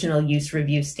conditional use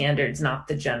review standards, not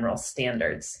the general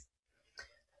standards.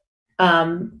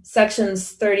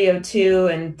 Sections 3002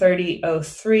 and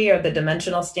 3003 are the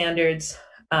dimensional standards.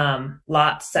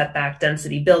 Lot, setback,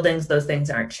 density, buildings, those things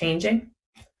aren't changing.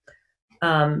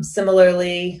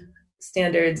 Similarly,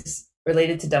 standards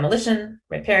related to demolition,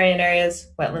 riparian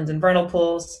areas, wetlands and vernal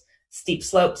pools, steep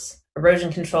slopes,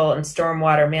 erosion control, and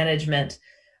stormwater management.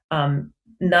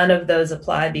 None of those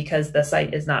apply because the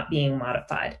site is not being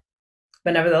modified.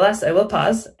 But nevertheless, I will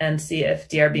pause and see if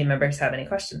DRB members have any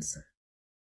questions.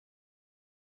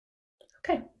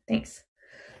 Okay, thanks.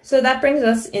 So that brings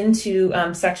us into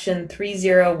section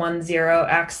 3010,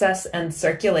 access and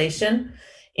circulation.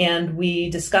 And we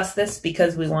discuss this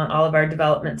because we want all of our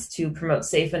developments to promote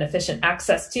safe and efficient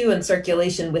access to and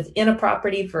circulation within a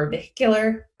property for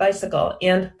vehicular, bicycle,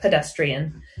 and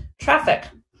pedestrian traffic.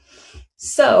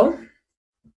 So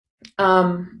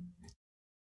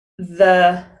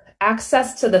the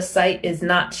access to the site is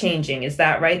not changing. Is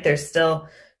that right? There's still,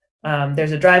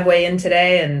 there's a driveway in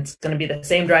today and it's going to be the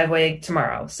same driveway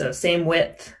tomorrow. So same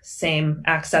width, same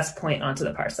access point onto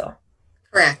the parcel.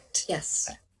 Correct,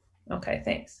 yes. Okay,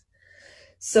 thanks.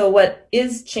 So what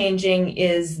is changing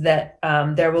is that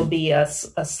there will be a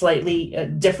slightly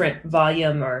different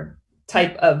volume or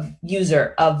type of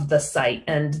user of the site.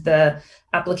 And the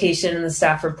application and the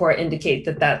staff report indicate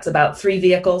that that's about 3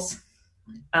 vehicles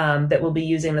that will be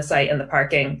using the site and the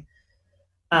parking.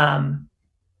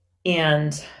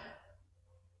 And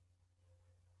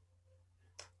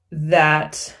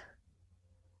that,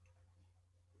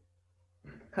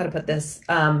 how to put this,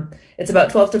 it's about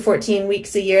 12 to 14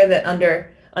 weeks a year that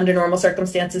under normal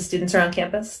circumstances, students are on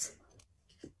campus.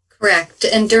 Correct.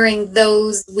 And during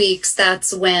those weeks,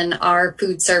 that's when our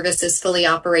food service is fully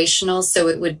operational. So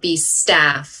it would be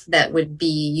staff that would be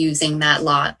using that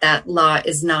lot. That lot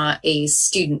is not a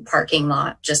student parking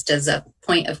lot, just as a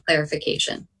point of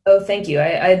clarification. Oh, thank you.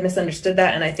 I had misunderstood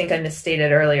that, and I think I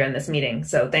misstated earlier in this meeting.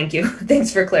 So thank you.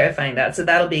 Thanks for clarifying that. So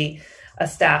that'll be a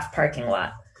staff parking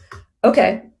lot.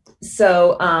 Okay.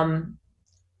 So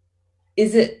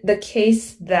is it the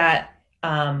case that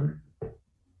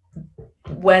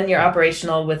when you're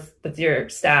operational with your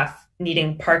staff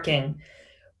needing parking,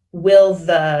 will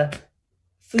the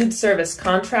food service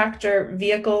contractor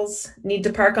vehicles need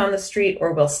to park on the street,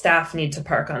 or will staff need to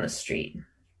park on the street?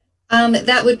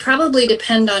 That would probably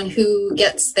depend on who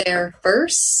gets there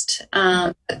first.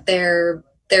 But there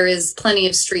is plenty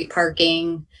of street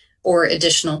parking or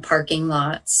additional parking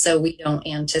lots, so we don't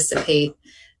anticipate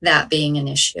that being an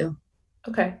issue.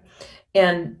 Okay.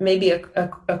 And maybe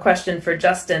a question for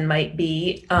Justin might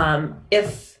be,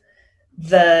 if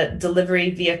the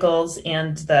delivery vehicles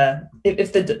and the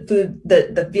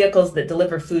vehicles that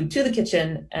deliver food to the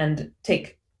kitchen and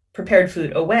take prepared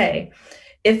food away,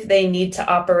 if they need to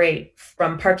operate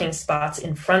from parking spots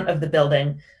in front of the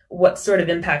building, what sort of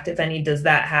impact, if any, does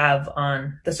that have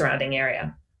on the surrounding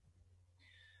area?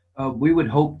 We would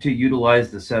hope to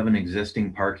utilize the 7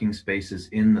 existing parking spaces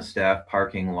in the staff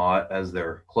parking lot, as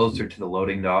they're closer to the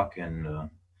loading dock, and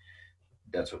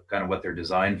that's kind of what they're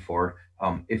designed for.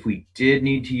 If we did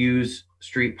need to use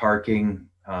street parking,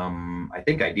 I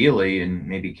think ideally, and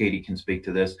maybe Katie can speak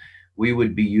to this, we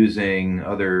would be using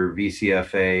other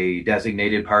VCFA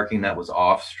designated parking that was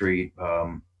off street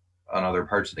on other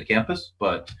parts of the campus.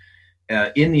 But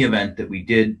in the event that we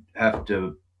did have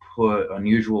to put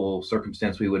unusual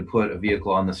circumstance, we would put a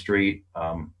vehicle on the street.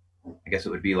 I guess it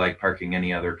would be like parking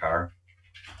any other car.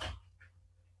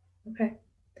 Okay.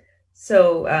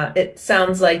 So it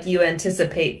sounds like you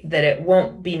anticipate that it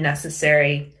won't be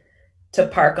necessary to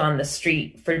park on the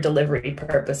street for delivery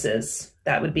purposes.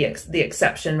 That would be the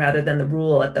exception rather than the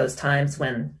rule at those times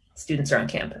when students are on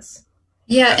campus.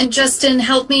 Yeah, and Justin,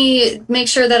 help me make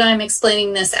sure that I'm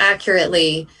explaining this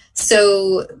accurately.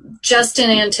 So Justin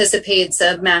anticipates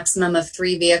a maximum of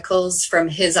 3 vehicles from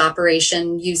his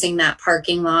operation using that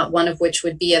parking lot, one of which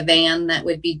would be a van that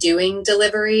would be doing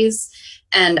deliveries.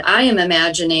 And I am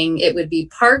imagining it would be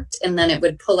parked and then it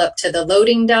would pull up to the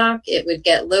loading dock, it would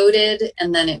get loaded,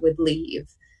 and then it would leave.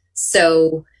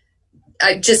 So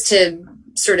just to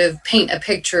sort of paint a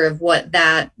picture of what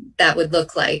that would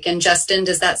look like. And Justin,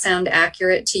 does that sound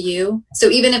accurate to you? So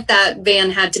even if that van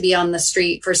had to be on the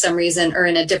street for some reason or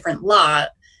in a different lot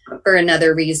for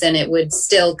another reason, it would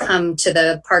still come to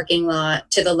the parking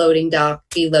lot, to the loading dock,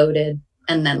 be loaded,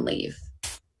 and then leave.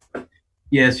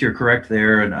 Yes, you're correct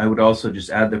there. And I would also just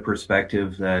add the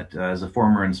perspective that as a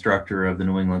former instructor of the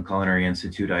New England Culinary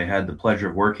Institute, I had the pleasure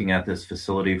of working at this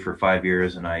facility for 5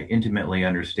 years, and I intimately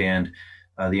understand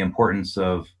the importance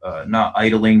of not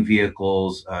idling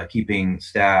vehicles, keeping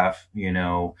staff,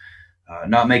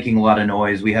 not making a lot of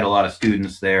noise. We had a lot of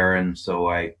students there, and so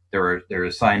there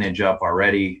is signage up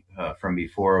already from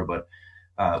before, but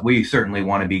we certainly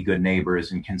want to be good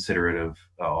neighbors and considerate of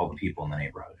all the people in the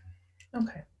neighborhood.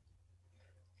 Okay.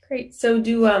 Great. So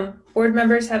do board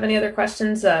members have any other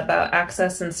questions about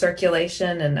access and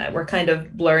circulation? And we're kind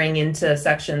of blurring into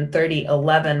section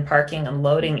 3011, parking and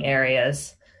loading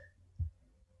areas.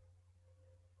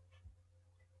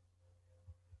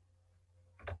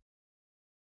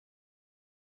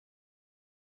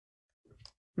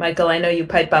 Michael, I know you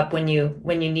pipe up when you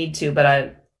need to,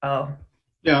 but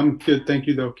Yeah, I'm good. Thank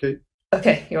you, though, Kate.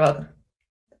 Okay, you're welcome.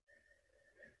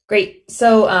 Great.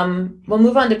 So we'll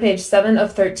move on to page 7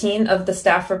 of 13 of the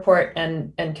staff report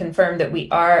and confirm that we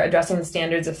are addressing the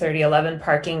standards of 3011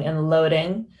 parking and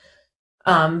loading.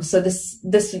 So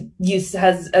this use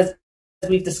has, as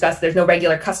we've discussed, there's no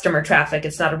regular customer traffic.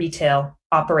 It's not a retail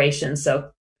operation.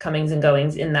 So comings and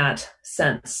goings in that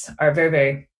sense are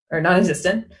very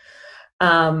non-existent.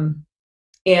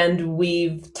 And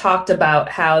we've talked about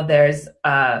how there's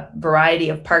a variety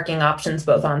of parking options,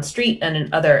 both on street and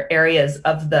in other areas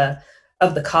of the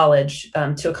college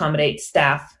to accommodate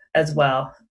staff as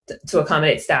well, to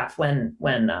accommodate staff when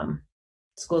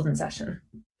school's in session.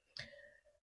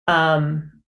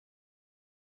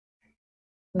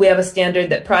 We have a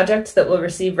standard that projects that will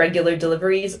receive regular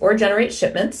deliveries or generate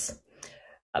shipments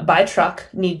by truck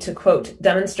need to, quote,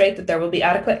 demonstrate that there will be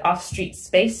adequate off-street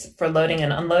space for loading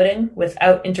and unloading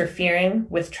without interfering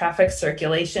with traffic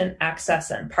circulation,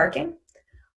 access, and parking.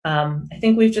 I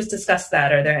think we've just discussed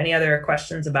that. Are there any other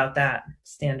questions about that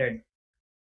standard?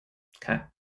 Okay.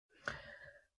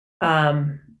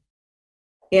 And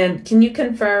can you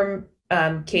confirm,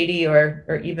 Katie,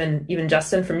 or even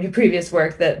Justin from your previous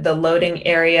work, that the loading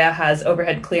area has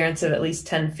overhead clearance of at least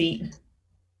 10 feet?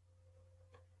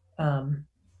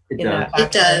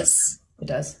 It does. It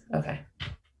does. Okay,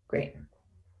 great.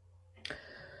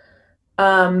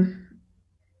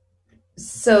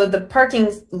 So the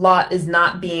parking lot is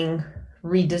not being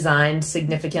redesigned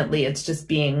significantly. It's just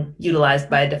being utilized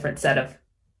by a different set of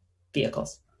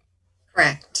vehicles.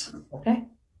 Correct. Okay.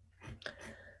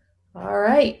 All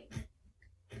right.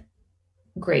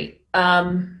 Great.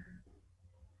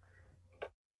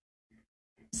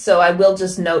 So I will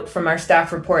just note from our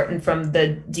staff report and from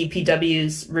the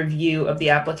DPW's review of the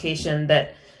application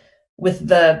that with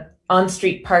the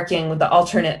on-street parking, with the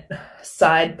alternate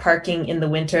side parking in the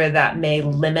winter, that may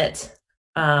limit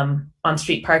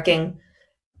on-street parking.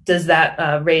 Does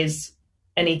that raise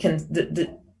any,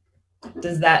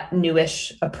 does that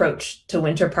newish approach to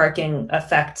winter parking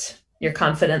affect your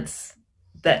confidence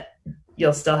that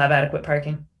you'll still have adequate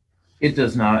parking? It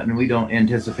does not, and we don't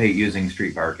anticipate using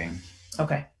street parking.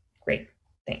 Okay, great,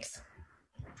 thanks.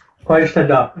 Well, I just had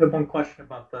one question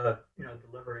about the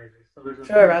deliveries. So there's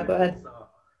sure, Rob, go ahead.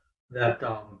 That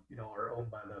are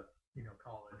owned by the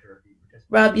college or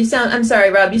Rob, I'm sorry,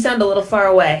 Rob, you sound a little far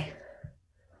away.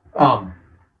 Can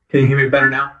you hear me better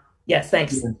now? Yes,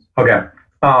 thanks. Okay.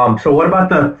 So what about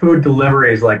the food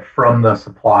deliveries, like from the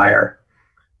supplier?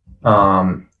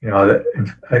 Not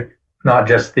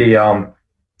just the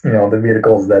the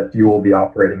vehicles that you will be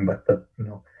operating, but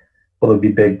will there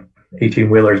be big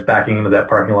 18-wheelers backing into that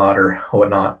parking lot or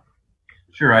whatnot?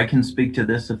 Sure, I can speak to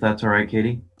this if that's all right,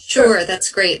 Katie. Sure,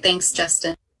 that's great. Thanks,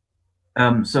 Justin.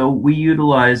 So we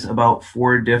utilize about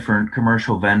 4 different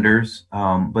commercial vendors,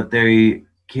 but they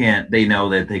know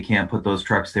that they can't put those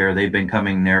trucks there. They've been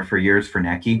coming there for years for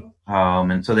Necky.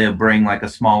 And so they'll bring like a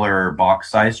smaller box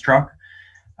size truck.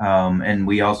 And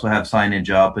we also have signage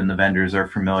up, and the vendors are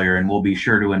familiar, and we'll be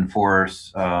sure to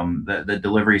enforce that the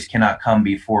deliveries cannot come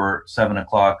before 7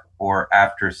 o'clock or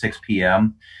after 6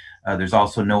 p.m. There's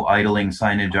also no idling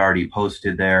signage already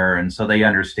posted there. And so they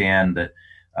understand that,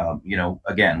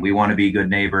 again, we want to be good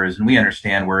neighbors, and we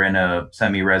understand we're in a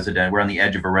we're on the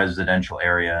edge of a residential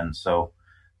area. And so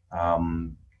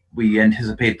we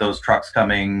anticipate those trucks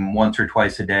coming once or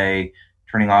twice a day,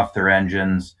 turning off their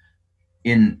engines.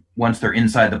 Once they're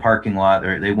inside the parking lot,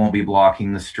 they won't be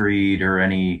blocking the street or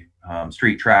any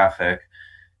street traffic,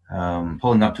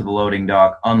 pulling up to the loading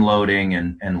dock, unloading,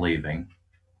 and leaving.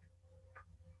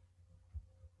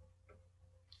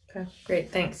 Okay,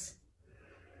 great, thanks.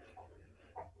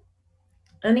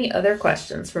 Any other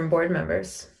questions from board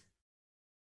members?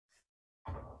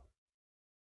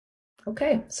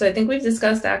 Okay, so I think we've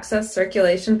discussed access,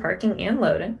 circulation, parking, and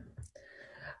loading.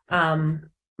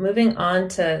 Moving on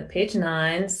to page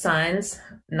 9, signs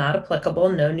not applicable,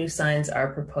 no new signs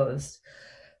are proposed.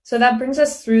 So that brings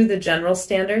us through the general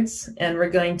standards, and we're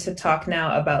going to talk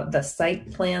now about the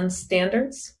site plan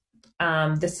standards.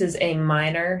 This is a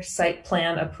minor site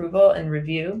plan approval and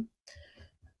review.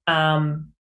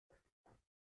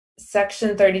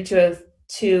 Section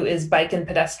 3202 is bike and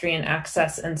pedestrian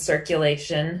access and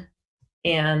circulation.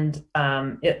 And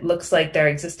it looks like there are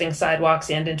existing sidewalks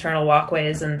and internal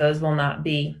walkways, and those will not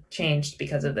be changed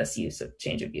because of this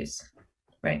change of use,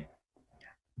 right?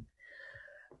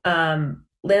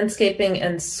 Landscaping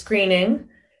and screening.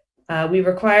 We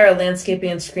require a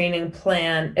landscaping and screening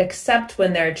plan, except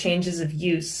when there are changes of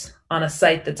use on a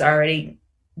site that's already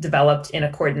developed in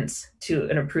accordance to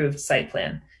an approved site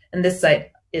plan. And this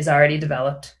site is already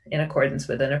developed in accordance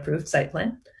with an approved site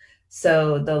plan.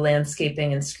 So the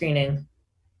landscaping and screening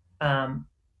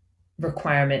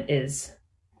requirement is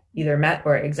either met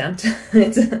or exempt.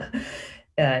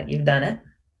 You've done it.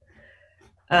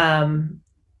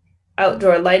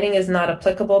 Outdoor lighting is not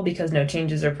applicable because no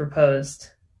changes are proposed.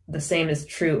 The same is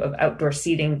true of outdoor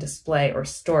seating, display, or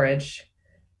storage.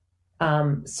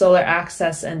 Solar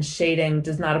access and shading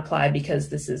does not apply because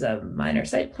this is a minor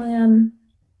site plan.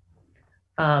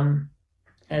 And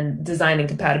design and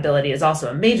compatibility is also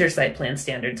a major site plan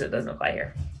standard, so it doesn't apply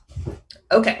here.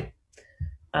 Okay,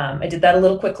 I did that a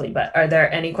little quickly, but are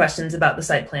there any questions about the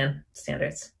site plan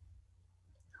standards?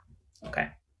 Okay,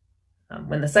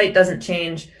 when the site doesn't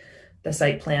change, the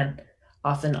site plan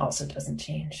often also doesn't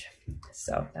change.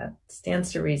 So that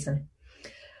stands to reason.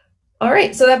 All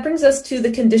right, so that brings us to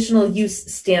the conditional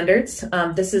use standards.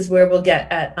 This is where we'll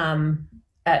get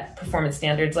at performance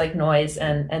standards like noise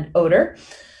and odor.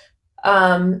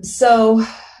 So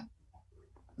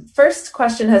first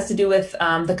question has to do with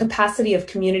the capacity of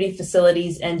community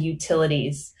facilities and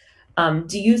utilities.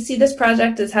 Do you see this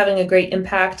project as having a great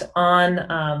impact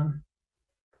on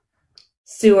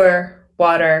sewer,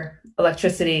 water,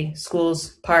 electricity,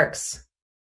 schools, parks,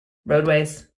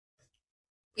 roadways?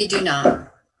 We do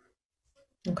not.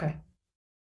 Okay.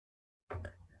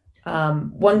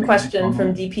 One question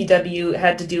from DPW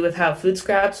had to do with how food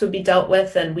scraps would be dealt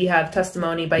with, and we have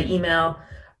testimony by email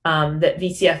that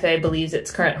VCFA believes its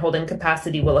current holding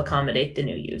capacity will accommodate the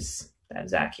new use. That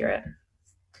is accurate.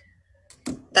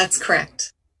 That's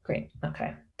correct. Great.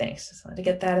 Okay. Thanks. Just wanted to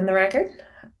get that in the record.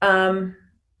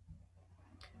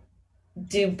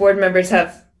 Do board members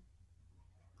have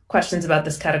questions about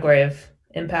this category of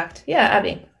impact? Yeah,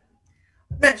 Abby.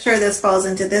 I'm not sure this falls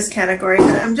into this category,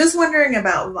 but I'm just wondering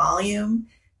about volume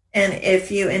and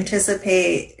if you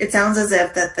anticipate, it sounds as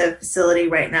if that the facility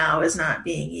right now is not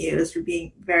being used or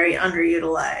being very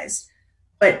underutilized,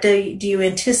 but do you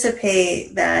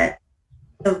anticipate that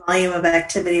the volume of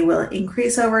activity will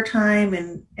increase over time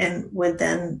and would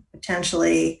then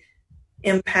potentially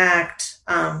impact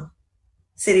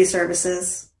city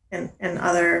services and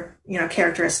other,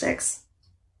 characteristics?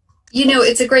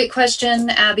 It's a great question,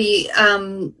 Abby.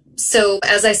 So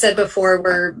as I said before,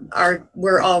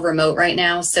 we're all remote right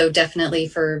now. So definitely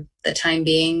for the time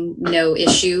being, no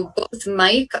issue. Both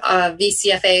Mike,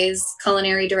 VCFA's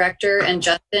culinary director, and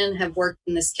Justin have worked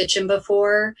in this kitchen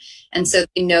before. And so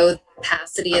they know the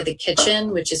capacity of the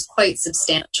kitchen, which is quite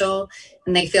substantial.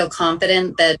 And they feel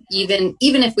confident that even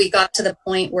if we got to the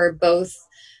point where both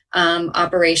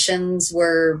operations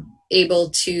were able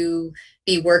to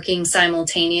be working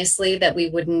simultaneously, that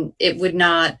it would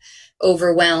not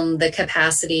overwhelm the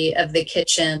capacity of the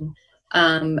kitchen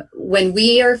When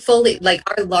we are fully, like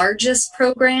our largest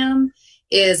program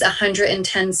is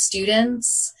 110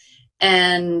 students,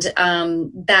 and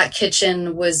that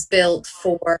kitchen was built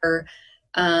for,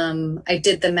 I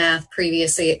did the math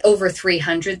previously, over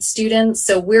 300 students.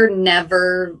 So we're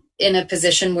never in a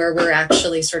position where we're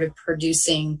actually sort of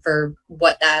producing for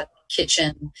what that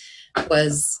kitchen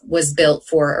was built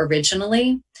for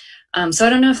originally. So I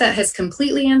don't know if that has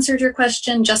completely answered your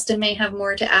question. Justin may have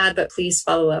more to add, but please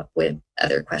follow up with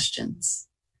other questions.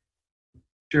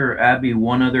 Sure, Abby,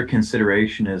 one other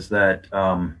consideration is that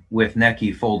with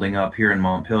NECI folding up here in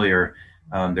Montpelier,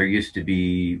 there used to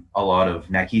be a lot of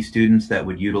NECI students that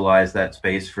would utilize that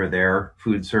space for their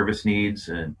food service needs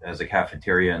and as a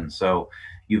cafeteria. And so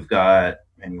you've got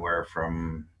anywhere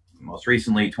from most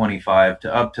recently 25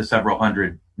 to up to several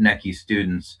hundred NECI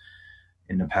students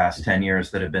in the past 10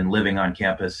 years that have been living on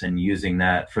campus and using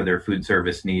that for their food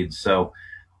service needs. So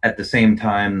at the same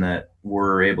time that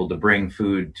we're able to bring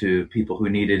food to people who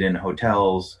need it in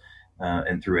hotels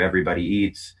and through Everybody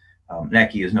Eats,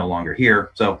 NECI is no longer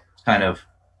here. So kind of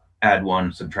add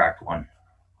one, subtract one.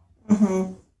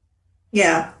 Mm-hmm.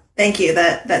 Yeah, thank you.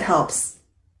 That helps.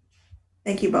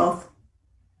 Thank you both.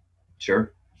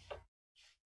 Sure.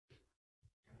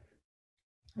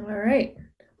 All right.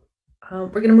 We're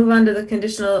going to move on to the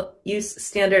conditional use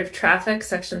standard of traffic,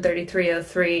 section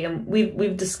 3303, and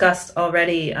we've discussed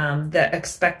already the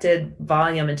expected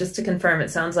volume. And just to confirm,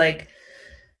 it sounds like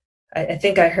I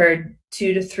think I heard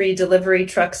 2 to 3 delivery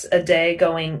trucks a day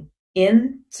going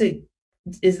in.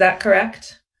 Is that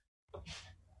correct?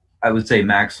 I would say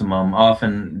maximum.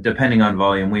 Often, depending on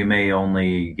volume, we may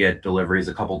only get deliveries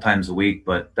a couple times a week,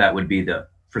 but that would be the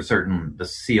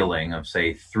ceiling of,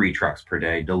 say, 3 trucks per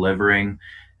day delivering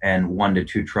and 1 to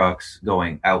 2 trucks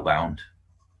going outbound.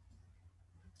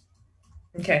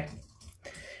 Okay.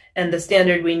 And the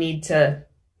standard we need to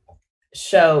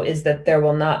show is that there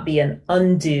will not be an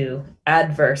undue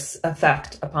adverse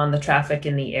effect upon the traffic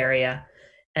in the area.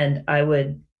 And I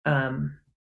would,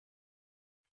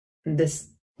 this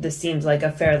seems like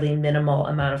a fairly minimal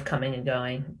amount of coming and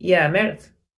going. Yeah,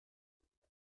 Meredith.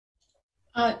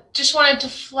 Just wanted to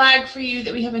flag for you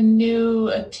that we have a new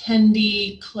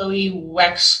attendee, Chloe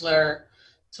Wexler.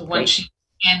 So once she's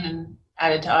in and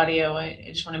added to audio, I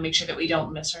just want to make sure that we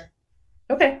don't miss her.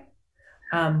 Okay.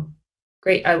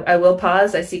 Great. I will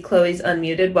pause. I see Chloe's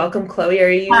unmuted. Welcome, Chloe. Are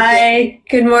you? Hi.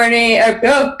 Good morning.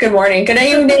 Good morning. Good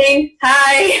evening.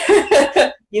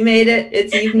 Hi. You made it.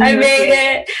 It's evening. I made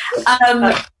it.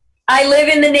 I live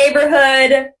in the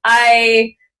neighborhood.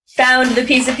 I found the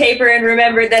piece of paper and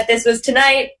remembered that this was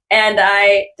tonight, and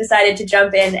I decided to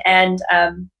jump in and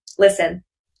listen.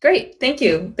 Great, thank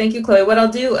you, Chloe. What I'll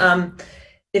do,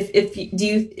 do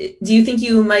you think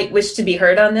you might wish to be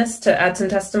heard on this to add some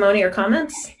testimony or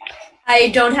comments? I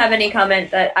don't have any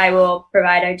comment that I will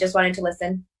provide. I just wanted to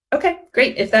listen. Okay,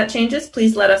 great. If that changes,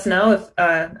 please let us know. If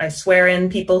I swear in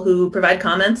people who provide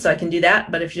comments, so I can do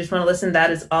that. But if you just want to listen,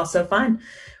 that is also fine.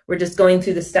 We're just going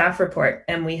through the staff report,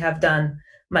 and we have done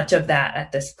much of that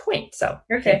at this point. So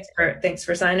thanks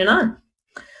for signing on.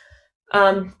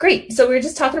 Great. So we were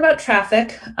just talking about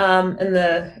traffic,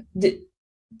 and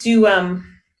do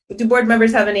board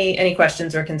members have any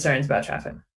questions or concerns about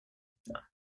traffic? No.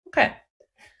 Okay.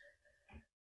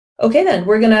 Okay, then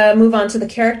we're going to move on to the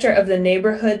character of the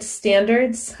neighborhood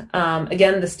standards.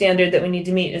 Again, the standard that we need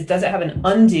to meet is, does it have an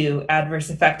undue adverse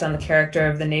effect on the character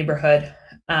of the neighborhood?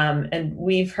 And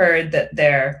we've heard that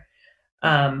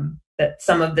that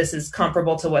some of this is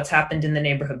comparable to what's happened in the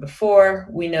neighborhood before.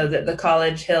 We know that the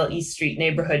College Hill East Street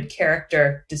neighborhood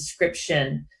character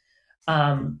description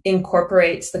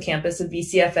incorporates the campus of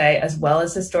VCFA as well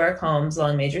as historic homes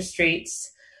along major streets.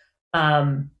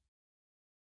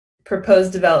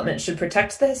 Proposed development should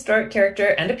protect the historic character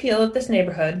and appeal of this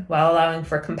neighborhood while allowing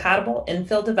for compatible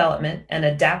infill development and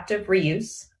adaptive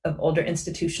reuse of older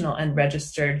institutional and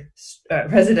registered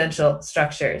residential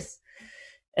structures.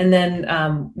 And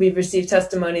then we've received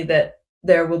testimony that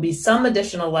there will be some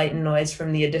additional light and noise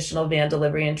from the additional van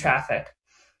delivery and traffic,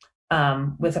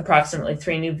 with approximately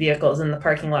 3 new vehicles in the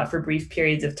parking lot for brief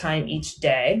periods of time each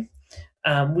day.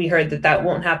 We heard that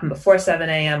won't happen before 7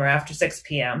 a.m. or after 6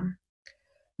 p.m.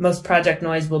 Most project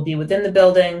noise will be within the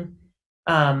building.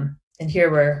 And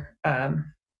here we're,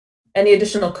 any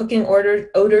additional cooking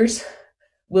odors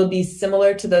will be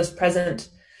similar to those present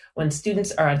when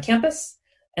students are on campus,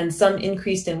 and some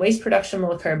increase in waste production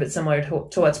will occur, but similar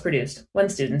to what's produced when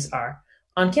students are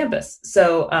on campus.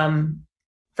 So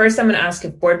first I'm going to ask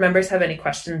if board members have any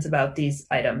questions about these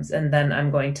items, and then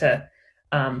I'm going to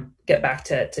get back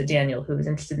to Daniel, who is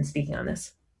interested in speaking on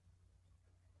this.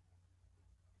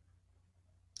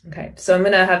 Okay, so I'm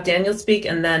going to have Daniel speak,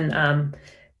 and then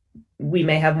we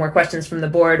may have more questions from the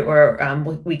board, or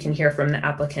we can hear from the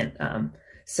applicant.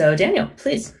 So Daniel,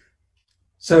 please.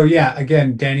 So yeah,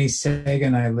 again, Danny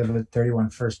Sagan. I live at 31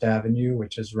 First Avenue,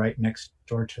 which is right next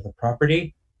door to the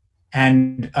property.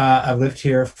 And I've lived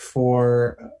here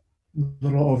for a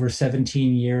little over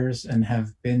 17 years and have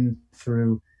been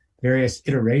through various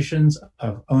iterations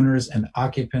of owners and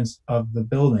occupants of the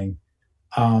building.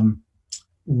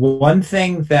 One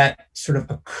thing that sort of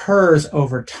occurs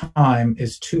over time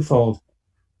is twofold.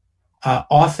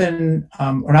 Often,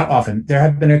 or not often, there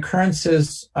have been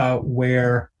occurrences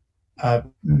where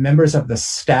members of the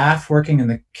staff working in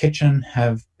the kitchen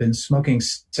have been smoking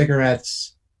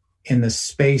cigarettes in the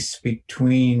space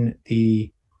between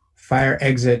the fire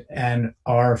exit and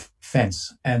our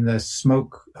fence, and the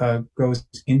smoke goes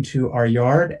into our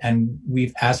yard, and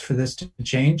we've asked for this to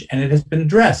change, and it has been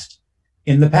addressed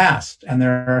in the past. And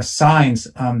there are signs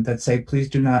that say, please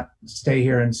do not stay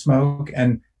here and smoke.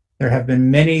 And there have been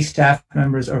many staff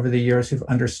members over the years who've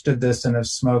understood this and have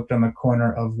smoked on the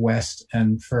corner of West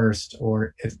and First,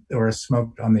 or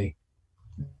smoked on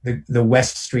the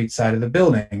West Street side of the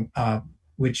building,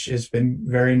 which has been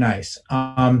very nice.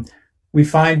 We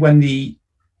find when the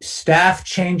staff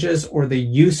changes or the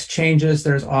use changes,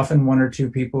 there's often one or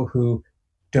two people who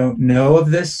don't know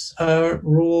of this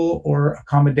rule or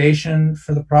accommodation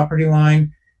for the property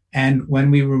line. And when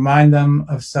we remind them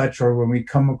of such, or when we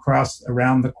come across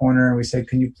around the corner and we say,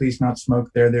 can you please not smoke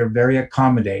there, they're very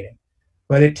accommodating.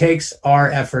 But it takes our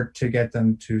effort to get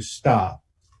them to stop.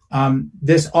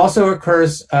 This also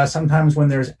occurs sometimes when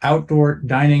there's outdoor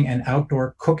dining and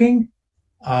outdoor cooking.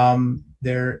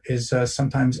 There is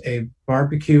sometimes a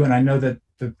barbecue, and I know that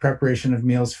the preparation of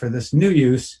meals for this new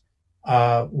use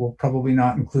will probably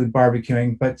not include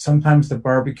barbecuing, but sometimes the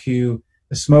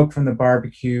smoke from the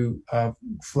barbecue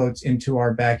floats into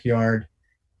our backyard.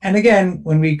 And again,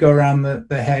 when we go around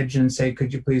the hedge and say,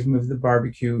 could you please move the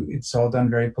barbecue, it's all done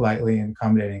very politely and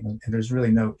accommodating, and there's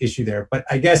really no issue there. But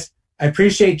I guess I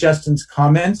appreciate Justin's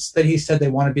comments that he said they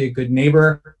want to be a good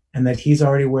neighbor and that he's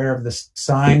already aware of the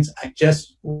signs. I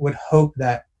just would hope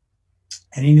that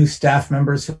any new staff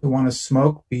members who want to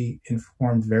smoke be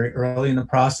informed very early in the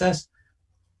process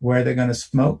where they're going to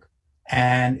smoke.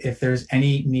 And if there's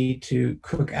any need to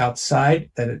cook outside,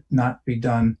 that it not be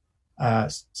done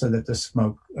so that the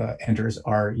smoke enters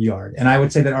our yard. And I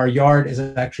would say that our yard is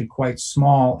actually quite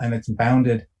small, and it's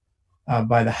bounded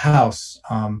by the house.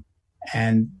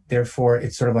 And therefore,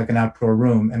 it's sort of like an outdoor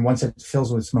room. And once it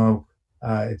fills with smoke,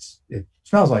 it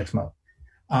smells like smoke.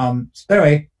 So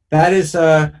anyway, that is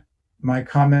my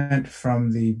comment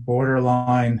from the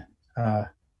borderline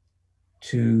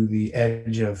to the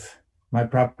edge of my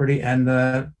property and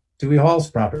the Dewey Hall's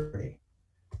property.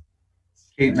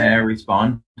 Kate, may I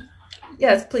respond?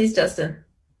 Yes, please, Justin.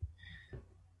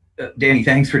 Danny,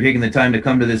 thanks for taking the time to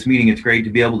come to this meeting. It's great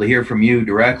to be able to hear from you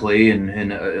directly,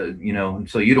 and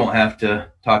so you don't have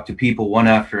to talk to people one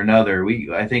after another.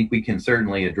 I think we can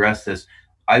certainly address this.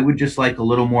 I would just like a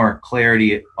little more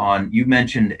clarity on, you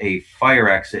mentioned a fire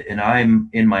exit, and I'm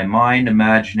in my mind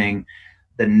imagining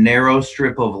the narrow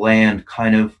strip of land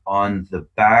kind of on the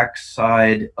back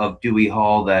side of Dewey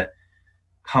Hall that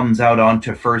comes out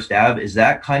onto First Ave. Is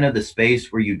that kind of the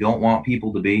space where you don't want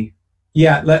people to be?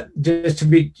 Yeah,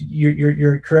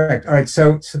 you're correct. All right,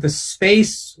 so the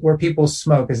space where people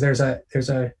smoke is there's the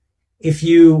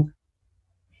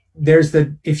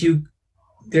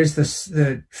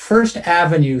First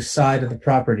Avenue side of the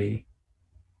property.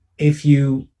 If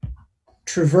you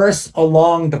traverse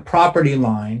along the property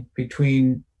line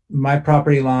between my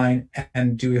property line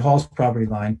and Dewey Hall's property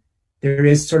line, there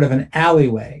is sort of an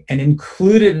alleyway, and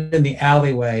included in the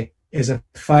alleyway is a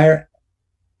fire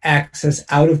access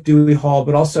out of Dewey Hall,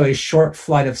 but also a short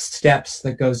flight of steps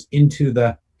that goes into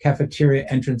the cafeteria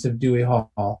entrance of Dewey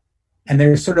Hall. And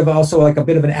there's sort of also like a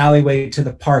bit of an alleyway to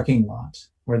the parking lot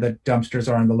where the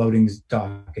dumpsters are and the loading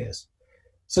dock is.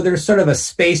 So there's sort of a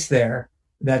space there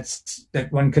that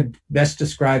one could best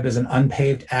describe as an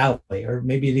unpaved alley, or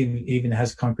maybe it even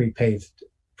has concrete paved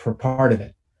for part of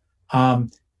it.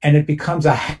 And it becomes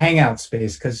a hangout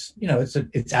space because,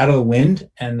 it's out of the wind,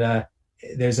 and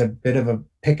there's a bit of a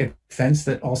picket fence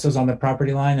that also is on the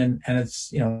property line, and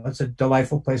it's a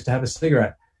delightful place to have a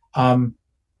cigarette. The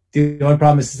only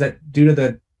problem is that due to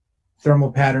the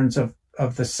thermal patterns of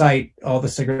the site, all the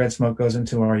cigarette smoke goes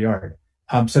into our yard.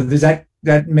 So does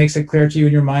that makes it clear to you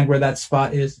in your mind where that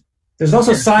spot is? There's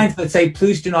also signs that say,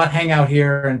 please do not hang out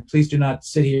here, and please do not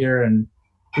sit here, and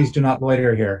please do not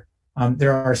loiter here.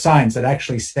 There are signs that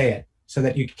actually say it, so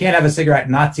that you can't have a cigarette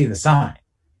and not see the sign.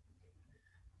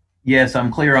 Yes,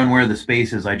 I'm clear on where the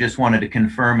space is. I just wanted to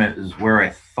confirm it is where I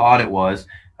thought it was.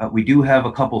 We do have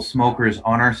a couple smokers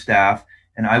on our staff,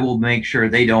 and I will make sure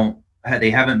they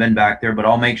haven't been back there, but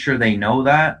I'll make sure they know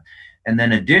that. And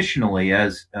then additionally,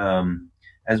 as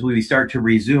we start to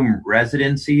resume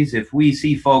residencies, if we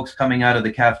see folks coming out of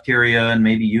the cafeteria and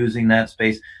maybe using that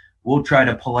space, we'll try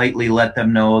to politely let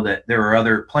them know that there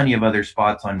are plenty of other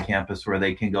spots on campus where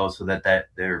they can go, so that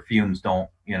their fumes don't,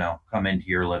 come into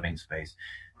your living space.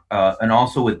 And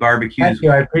also with barbecues, thank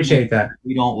you. I appreciate that.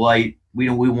 We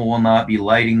will not be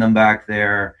lighting them back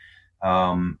there.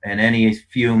 And any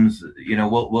fumes,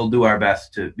 we'll do our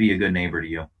best to be a good neighbor to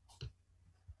you.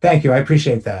 Thank you. I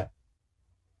appreciate that.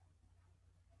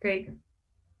 Great.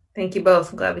 Thank you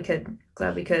both. Glad we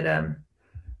could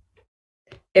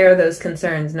air those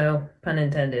concerns. No pun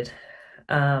intended.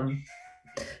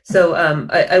 So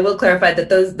I will clarify that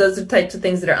those are types of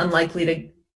things that are unlikely to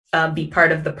be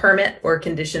part of the permit or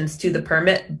conditions to the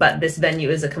permit, but this venue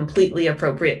is a completely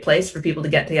appropriate place for people to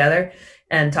get together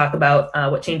and talk about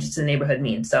what changes to the neighborhood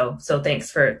mean. So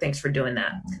thanks for doing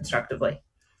that constructively.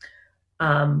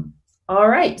 All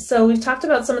right, so we've talked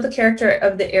about some of the character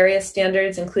of the area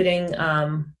standards, including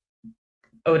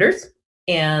odors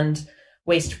and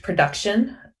waste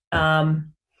production.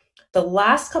 The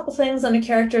last couple things on the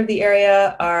character of the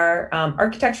area are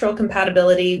architectural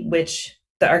compatibility, which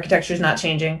the architecture is not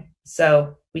changing,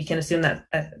 so we can assume that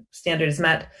standard is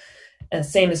met. And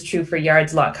same is true for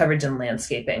yards, lot coverage, and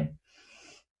landscaping.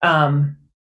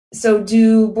 So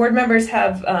do board members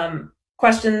have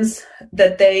questions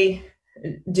that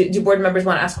do board members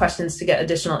want to ask questions to get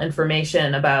additional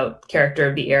information about character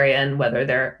of the area and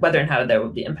whether and how there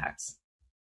will be impacts?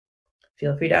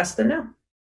 Feel free to ask them now.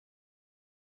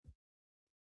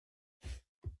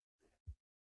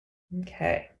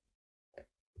 Okay.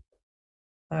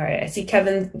 All right, I see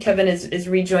Kevin is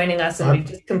rejoining us, and we've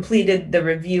just completed the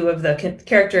review of the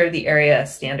character of the area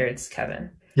standards,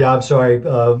 Kevin. Yeah, I'm sorry.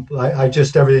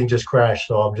 Everything just crashed,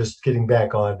 so I'm just getting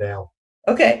back on now.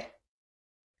 Okay.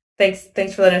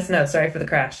 Thanks for letting us know. Sorry for the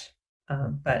crash,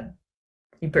 but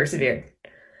you persevered.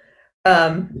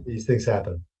 These things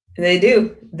happen. They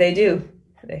do.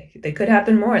 They could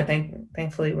happen more.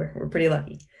 Thankfully, we're pretty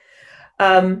lucky.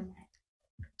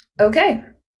 Okay,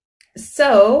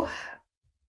 so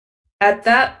at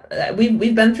that,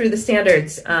 we've been through the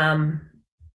standards.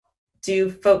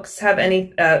 Do folks have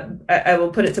any? I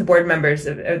will put it to board members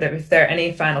if there are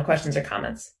any final questions or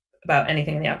comments about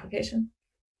anything in the application.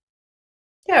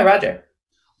 Yeah, Roger.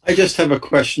 I just have a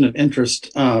question of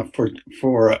interest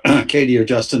for Katie or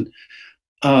Justin.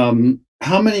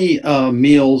 How many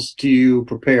meals do you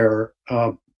prepare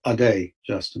a day,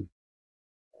 Justin?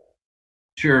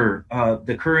 Sure.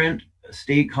 The current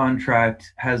state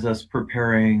contract has us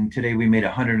preparing. Today we made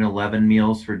 111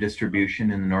 meals for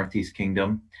distribution in the Northeast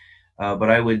Kingdom. But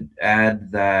I would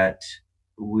add that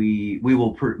we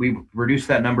reduce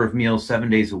that number of meals 7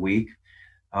 days a week.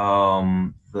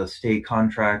 The state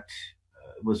contract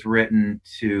was written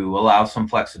to allow some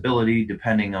flexibility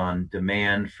depending on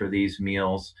demand for these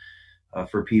meals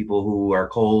for people who are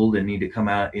cold and need to come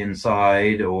out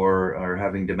inside, or are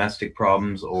having domestic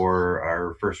problems, or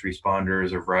are first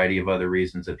responders, or a variety of other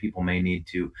reasons that people may need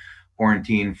to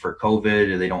quarantine for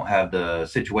COVID, or they don't have the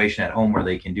situation at home where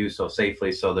they can do so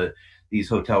safely, so that these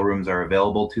hotel rooms are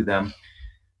available to them.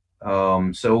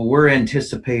 So we're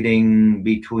anticipating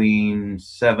between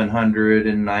 700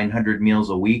 and 900 meals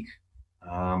a week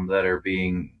that are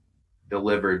being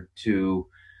delivered to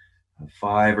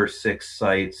 5 or 6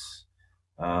 sites,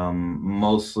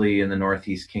 mostly in the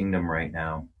Northeast Kingdom right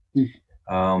now.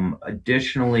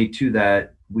 Additionally to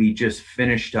that, we just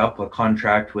finished up a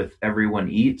contract with Everyone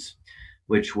Eats,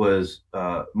 which was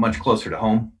much closer to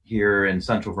home here in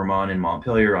central Vermont, in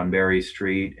Montpelier on Berry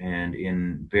Street, and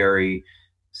in Berry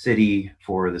City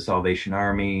for the Salvation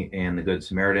Army and the Good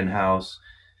Samaritan House.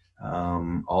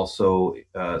 Also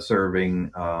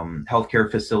serving healthcare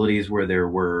facilities where there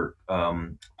were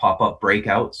pop-up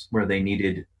breakouts where they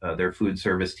needed their food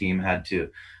service team had to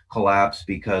collapse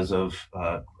because of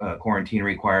quarantine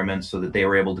requirements, so that they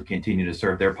were able to continue to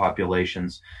serve their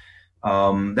populations.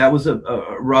 That was a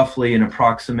roughly an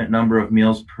approximate number of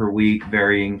meals per week,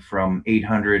 varying from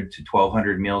 800 to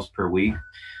 1,200 meals per week.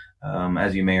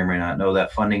 As you may or may not know,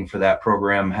 that funding for that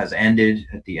program has ended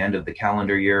at the end of the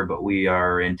calendar year, but we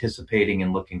are anticipating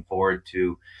and looking forward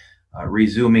to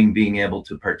resuming being able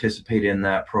to participate in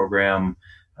that program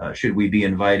should we be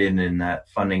invited and that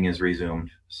funding is resumed.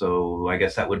 So I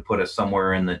guess that would put us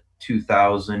somewhere in the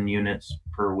 2,000 units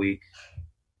per week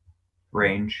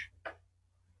range.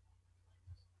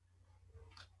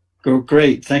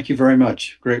 Great. Thank you very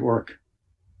much. Great work.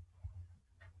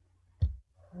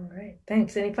 All right,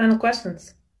 thanks. Any final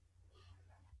questions?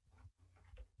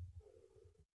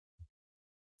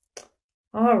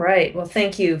 All right. Well,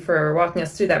 thank you for walking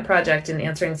us through that project and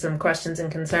answering some questions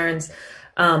and concerns.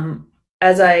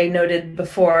 As I noted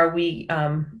before, we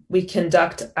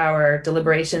conduct our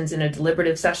deliberations in a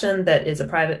deliberative session that is a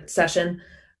private session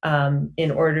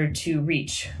in order to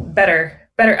reach better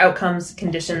outcomes,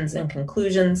 conditions, and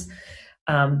conclusions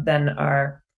than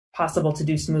are possible to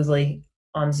do smoothly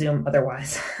on Zoom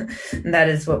otherwise. And that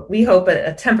is what we hope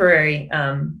a temporary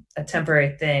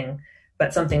thing,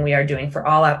 but something we are doing for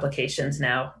all applications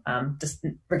now, just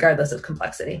regardless of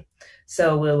complexity.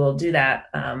 So we will do that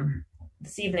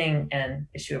this evening and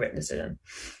issue a written decision.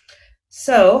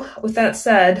 So with that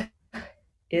said,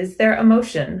 is there a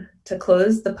motion to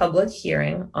close the public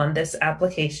hearing on this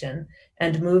application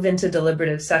and move into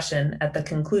deliberative session at the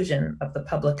conclusion of the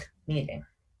public meeting?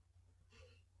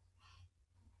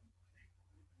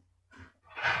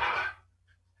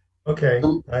 Okay,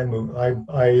 I move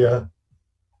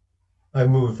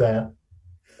that.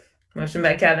 Motion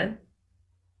by Kevin.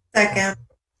 Second.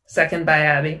 Second by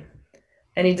Abby.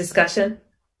 Any discussion?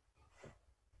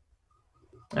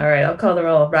 All right, I'll call the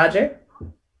roll. Roger?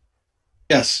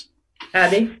 Yes.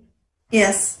 Abby?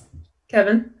 Yes.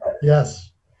 Kevin?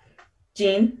 Yes.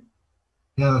 Jean?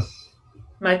 Yes.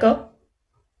 Michael?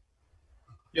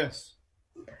 Yes.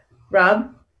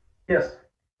 Rob? Yes.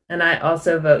 And I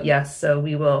also vote yes, so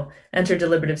we will enter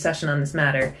deliberative session on this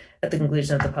matter at the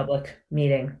conclusion of the public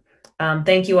meeting.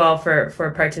 Thank you all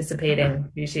for participating.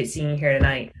 Appreciate seeing you here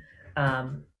tonight.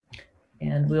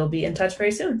 And we'll be in touch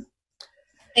very soon.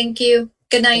 Thank you.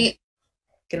 Good night.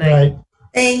 Good night.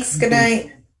 Thanks. Good night.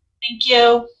 Thank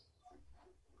you.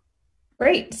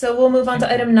 Great. So we'll move on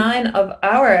to item 9 of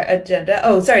our agenda.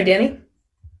 Oh, sorry, Danny.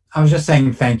 I was just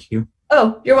saying thank you.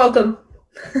 Oh, you're welcome.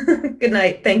 Good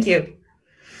night. Thank you.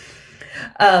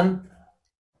 Item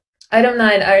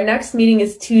 9, our next meeting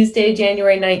is Tuesday,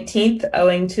 January 19th,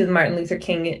 owing to the Martin Luther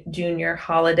King Jr.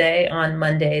 holiday on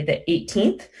Monday, the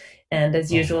 18th. And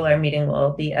as usual, our meeting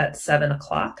will be at 7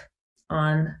 o'clock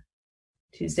on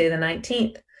Tuesday, the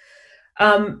 19th.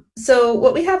 So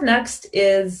what we have next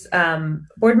is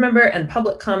board member and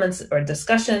public comments or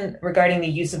discussion regarding the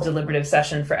use of deliberative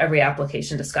session for every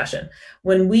application discussion.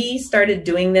 When we started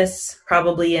doing this,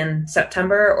 probably in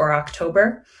September or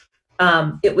October,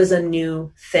 it was a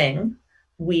new thing.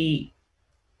 My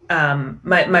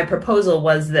proposal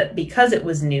was that because it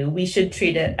was new, we should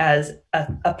treat it as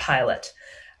a pilot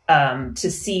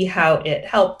to see how it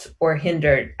helped or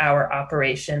hindered our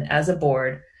operation as a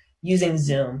board using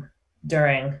Zoom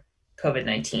during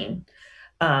COVID-19.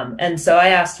 And so I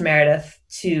asked Meredith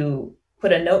to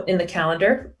put a note in the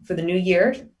calendar for the new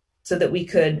year so that we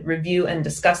could review and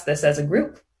discuss this as a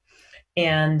group.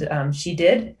 And she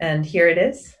did, and here it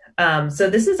is. So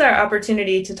this is our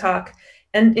opportunity to talk,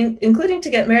 and including to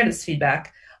get Meredith's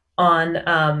feedback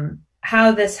on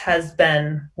how this has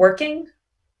been working,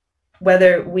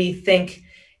 whether we think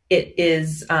it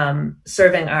is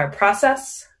serving our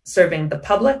process, serving the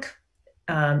public,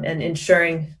 and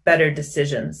ensuring better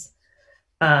decisions.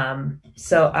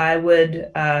 So I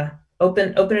would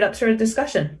open it up for a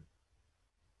discussion.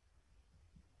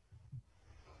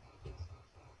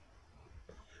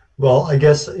 Well, I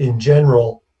guess in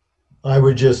general, I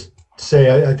would just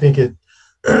say I think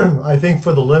I think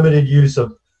for the limited use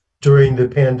of during the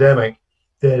pandemic,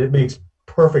 that it makes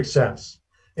perfect sense.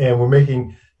 And we're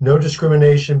making no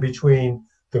discrimination between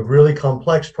the really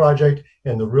complex project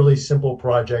and the really simple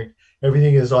project.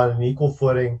 Everything is on an equal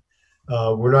footing.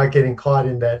 We're not getting caught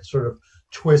in that sort of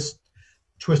twist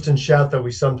and shout that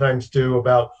we sometimes do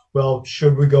about, well,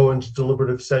 should we go into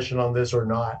deliberative session on this or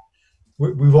not?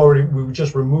 We're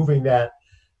just removing that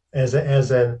as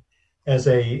an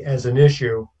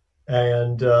issue.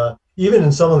 And even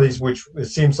in some of these, which it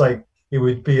seems like it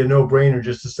would be a no-brainer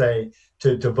just to say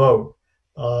to vote.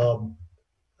 I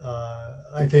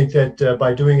think that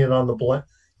by doing it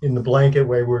in the blanket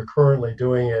way we're currently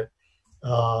doing it,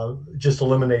 just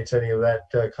eliminates any of that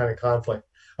kind of conflict.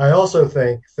 I also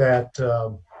think that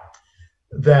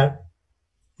that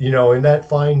in that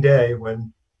fine day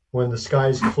when the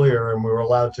sky's clear and we're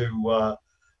allowed to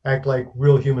act like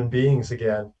real human beings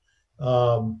again,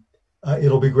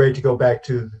 it'll be great to go back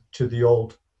to the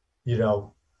old,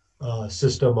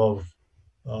 system of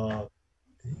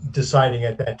deciding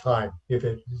at that time if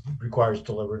it requires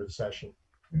deliberative session.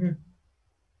 Mm-hmm.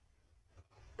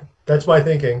 That's my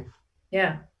thinking.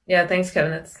 Yeah. Thanks,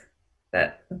 Kevin.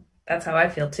 That's how I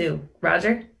feel too.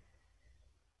 Roger?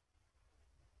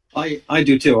 I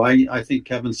do too. I think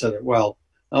Kevin said it well.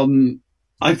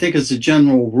 I think as a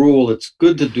general rule, it's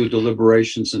good to do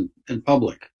deliberations in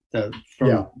public.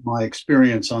 from my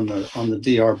experience on the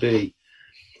DRB.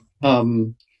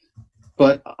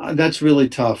 But that's really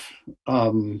tough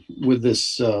with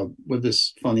this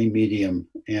funny medium,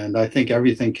 and I think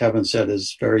everything Kevin said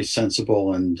is very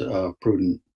sensible and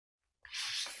prudent.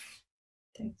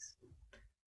 Thanks.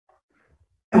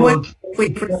 And what if we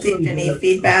received any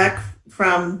feedback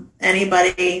from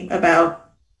anybody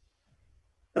about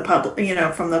the public,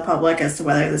 from the public as to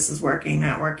whether this is working,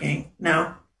 not working?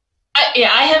 No.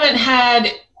 I haven't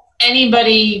had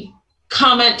anybody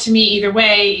comment to me either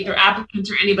way, either applicants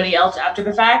or anybody else after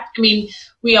the fact. I mean,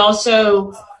 we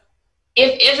also,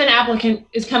 if an applicant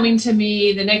is coming to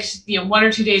me the next, 1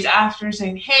 or 2 days after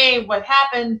saying, hey, what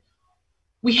happened?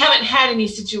 We haven't had any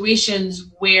situations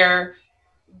where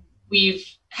we've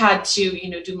had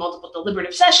to, do multiple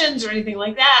deliberative sessions or anything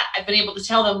like that. I've been able to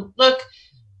tell them, look,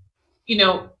 you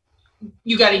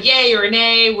got a yay or a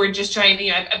nay. We're just trying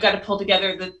to, I've got to pull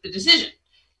together the decision.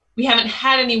 We haven't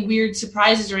had any weird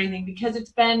surprises or anything because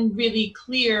it's been really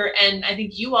clear. And I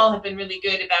think you all have been really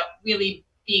good about really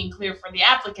being clear for the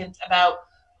applicant about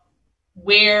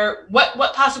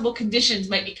what possible conditions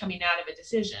might be coming out of a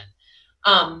decision.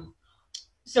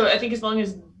 So I think as long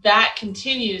as that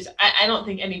continues, I don't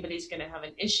think anybody's going to have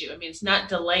an issue. I mean, it's not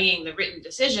delaying the written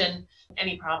decision,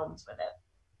 any problems with it.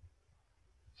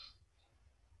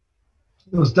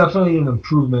 It was definitely an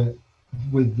improvement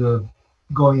with the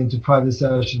going into private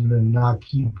session and not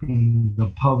keeping the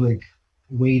public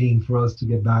waiting for us to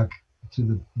get back to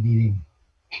the meeting.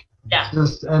 Yeah.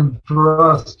 And for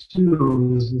us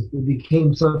too, it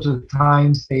became such a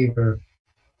time saver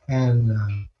and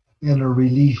a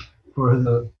relief for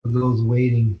those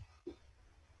waiting.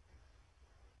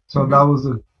 So that was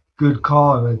a good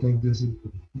call, and I think this is a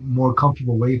more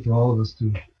comfortable way for all of us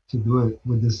to do it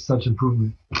with this such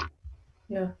improvement.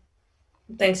 Yeah.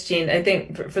 Thanks, Jean. I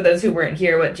think for those who weren't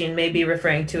here, what Jean may be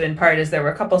referring to in part is there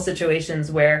were a couple situations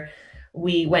where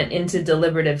we went into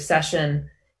deliberative session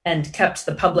and kept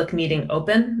the public meeting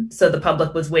open. So the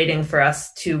public was waiting for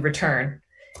us to return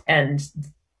and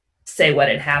say what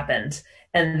had happened.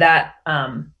 And that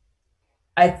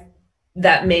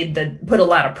put a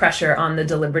lot of pressure on the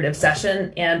deliberative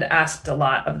session and asked a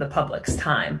lot of the public's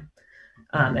time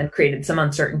and created some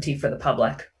uncertainty for the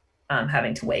public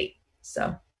having to wait.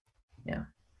 So, yeah.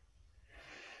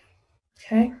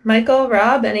 Okay, Michael,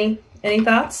 Rob, any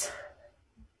thoughts?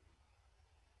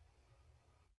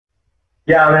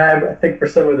 Yeah, I mean, I think for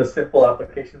some of the simple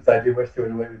applications, I do wish there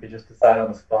was a way we could just decide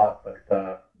on the spot. But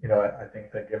I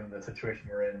think that given the situation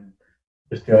we're in,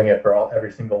 just doing it for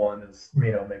every single one is,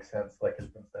 makes sense, like has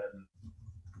been said.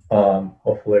 And,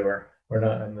 hopefully, we're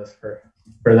not in this for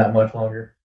that much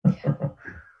longer.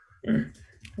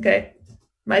 Okay,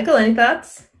 Michael, any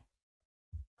thoughts?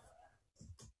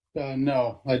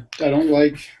 No, I don't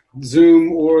like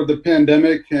Zoom or the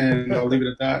pandemic, and I'll leave it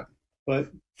at that.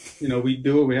 But we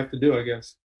do what we have to do, I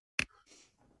guess.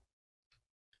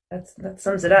 That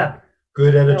sums it up.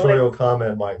 Good editorial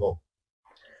comment, Michael.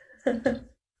 For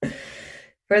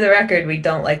the record, we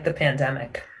don't like the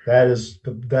pandemic.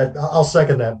 That I'll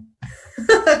second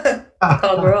that.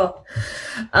 Called roll.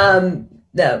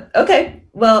 No. Okay.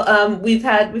 Well, we've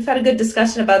had a good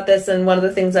discussion about this, and one of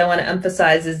the things I want to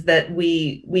emphasize is that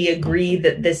we agree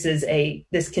that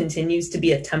this continues to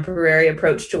be a temporary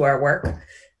approach to our work,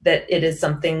 that it is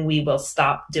something we will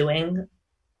stop doing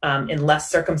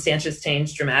unless circumstances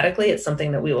change dramatically. It's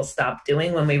something that we will stop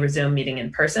doing when we resume meeting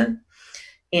in person.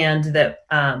 And that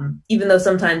even though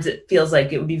sometimes it feels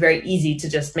like it would be very easy to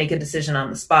just make a decision on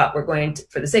the spot, we're going to,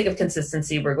 for the sake of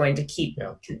consistency, we're going to keep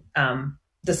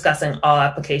discussing all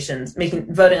applications,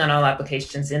 voting on all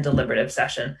applications in deliberative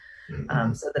session,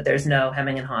 so that there's no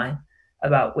hemming and hawing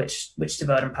about which to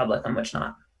vote in public and which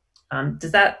not.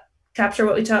 Does that capture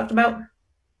what we talked about?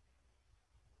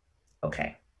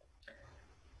 Okay.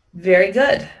 Very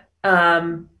good.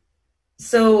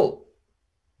 So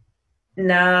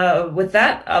now with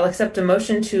that, I'll accept a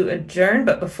motion to adjourn.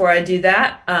 But before I do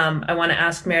that, I want to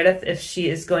ask Meredith if she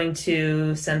is going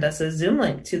to send us a Zoom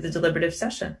link to the deliberative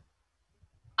session.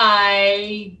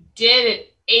 I did at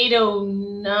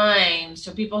 8:09,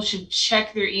 so people should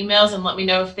check their emails and let me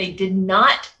know if they did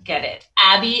not get it.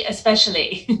 Abby,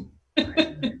 especially. Because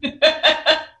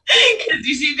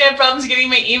you seem to have problems getting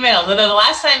my emails, although the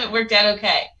last time it worked out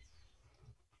okay.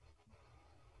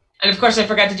 And of course, I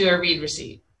forgot to do a read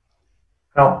receipt.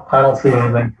 No, I don't see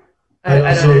anything.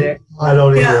 I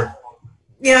don't either.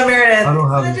 Yeah, Meredith. I don't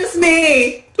have it's not just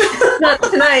me. Not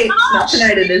tonight. Not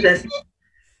tonight it isn't.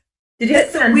 Did you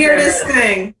hit send? Weirdest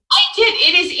thing. I did.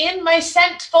 It is in my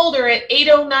sent folder at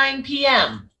 8:09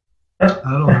 p.m. I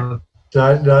don't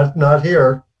have Not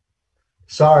here.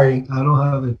 Sorry. I don't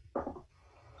have it.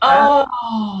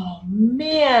 Oh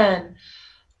man.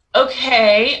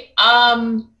 Okay.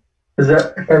 Is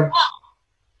that?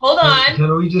 Hold on.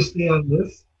 Can we just stay on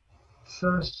this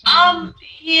session?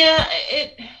 Yeah,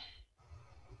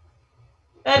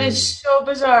 that is so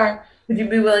bizarre. Would you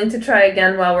be willing to try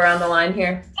again while we're on the line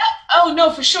here? Oh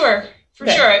no, for sure. For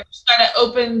Okay. sure. I just gotta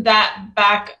open that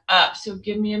back up. So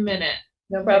give me a minute.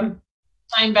 No problem.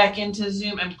 Sign back into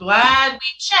Zoom. I'm glad we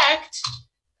checked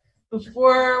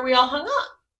before we all hung up.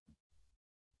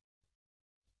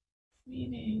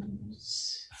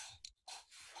 Meetings.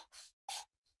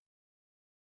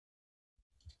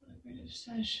 Collaborative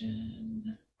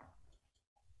session.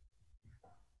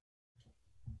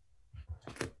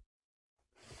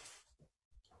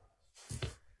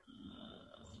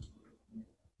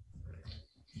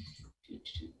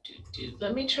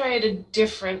 Let me try it a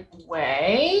different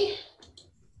way.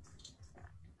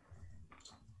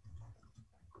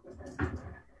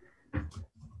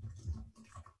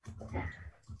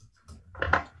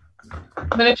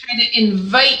 I'm going to try to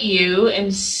invite you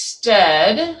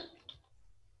instead.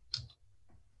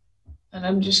 And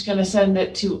I'm just going to send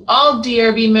it to all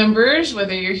DRB members,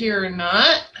 whether you're here or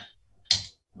not.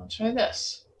 I'll try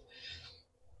this.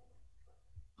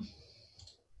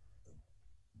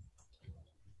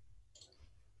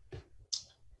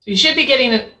 So you should be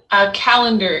getting a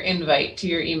calendar invite to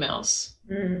your emails.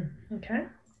 Okay.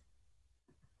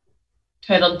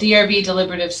 Titled DRB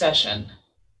Deliberative Session.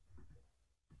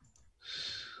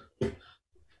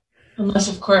 Unless,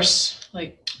 of course,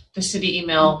 like the city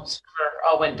email server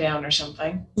all went down or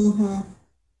something. Mm-hmm.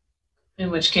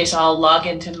 In which case I'll log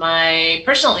into my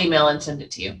personal email and send it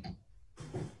to you.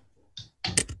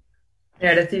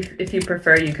 Yeah, if you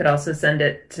prefer, you could also send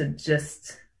it to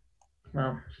just,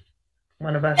 well,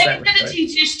 one of us. I can send it to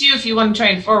just you if you want to try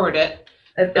and forward it.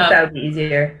 If that would be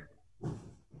easier.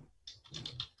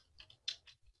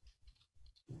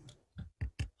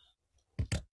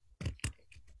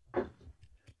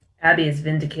 Abby is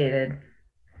vindicated.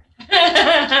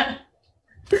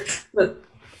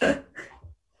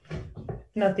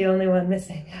 Not the only one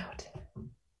missing out.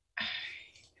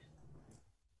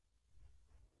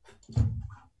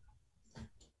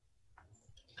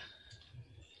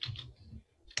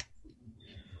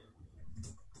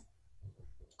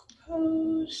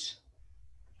 Compose.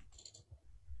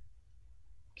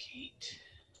 Kate.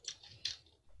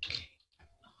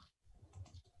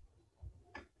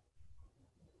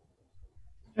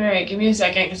 All right, give me a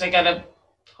second because I gotta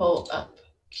pull up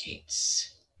Kate's.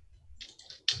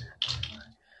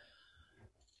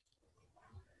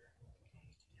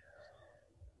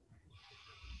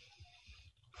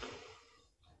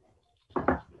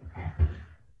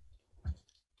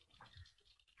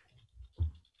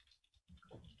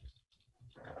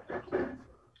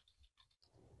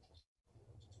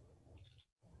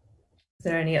 Is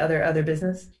there any other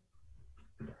business?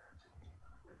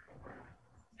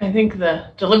 I think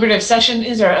the deliberative session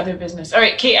is our other business. All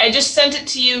right, Kate, I just sent it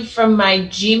to you from my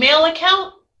Gmail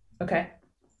account. Okay.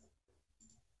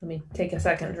 Let me take a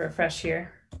second to refresh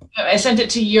here. I sent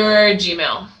it to your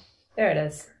Gmail. There it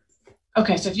is.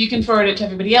 Okay, so if you can forward it to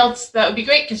everybody else, that would be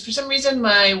great, because for some reason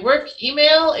my work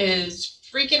email is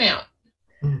freaking out.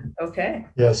 Okay.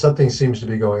 Yeah, something seems to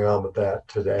be going on with that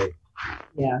today.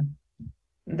 Yeah.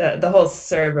 The whole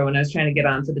server, when I was trying to get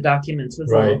onto the documents,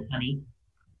 was a little funny.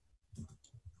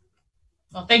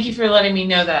 Well, thank you for letting me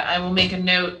know that. I will make a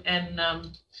note and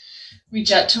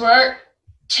reach out to our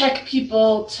tech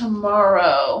people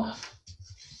tomorrow.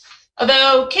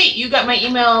 Although, Kate, you got my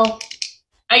email.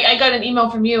 I got an email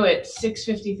from you at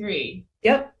 6:53.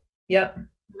 Yep.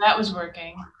 That was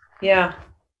working. Yeah.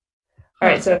 All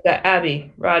right, so I've got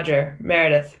Abby, Roger,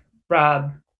 Meredith,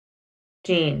 Rob,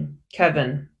 Jean,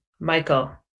 Kevin,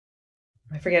 Michael.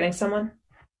 Am I forgetting someone?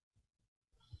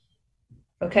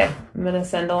 Okay, I'm going to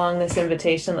send along this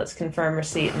invitation. Let's confirm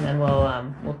receipt, and then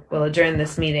we'll adjourn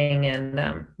this meeting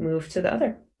and move to the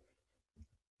other.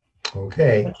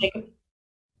 Okay.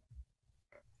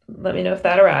 Let me know if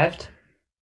that arrived.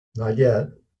 Not yet.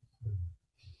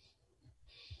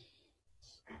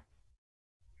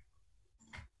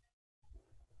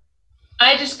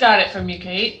 I just got it from you,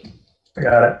 Kate. I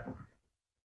got it.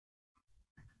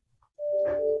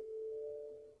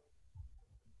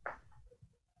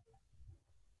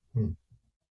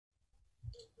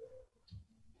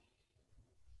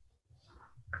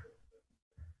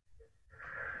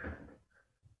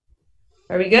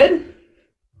 Are we good?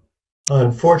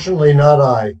 Unfortunately, not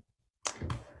I.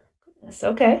 It's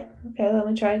okay. Okay, let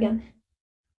me try again.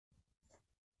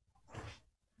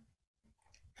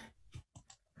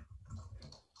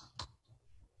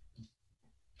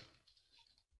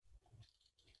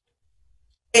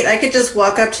 I could just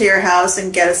walk up to your house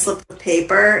and get a slip of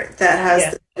paper that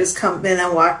has just come in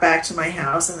and walk back to my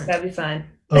house, and then that'd be fine.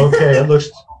 Okay, it looks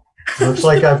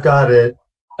like I've got it.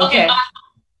 Okay.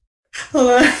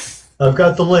 Hold on. I've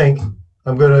got the link.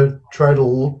 I'm gonna try to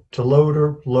load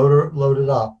it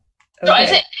up. So I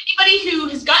said anybody who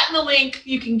has gotten the link,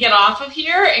 you can get off of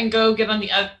here and go get on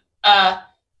the I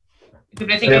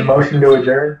think a motion to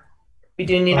adjourn. We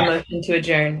do need a motion to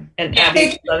adjourn. And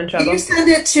Abby's still in trouble. Can you send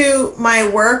it to my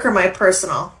work or my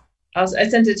personal? I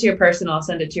sent it to your personal. I'll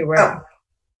send it to your work. Oh.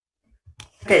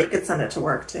 Okay, you could send it to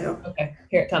work too. Okay,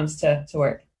 here it comes to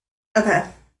work. Okay.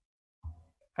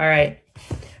 All right.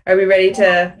 Are we ready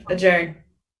to adjourn?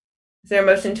 Is there a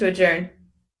motion to adjourn?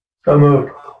 So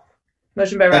moved.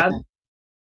 Motion by Rob.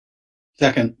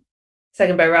 Second.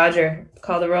 Second by Roger.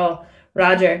 Call the roll.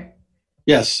 Roger.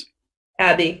 Yes.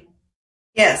 Abby.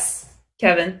 Yes.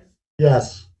 Kevin.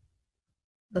 Yes.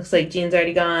 Looks like Jean's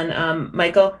already gone.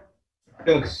 Michael.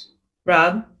 Yes.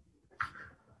 Rob.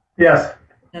 Yes.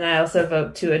 And I also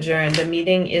vote to adjourn. The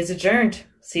meeting is adjourned.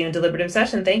 See you in deliberative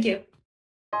session. Thank you.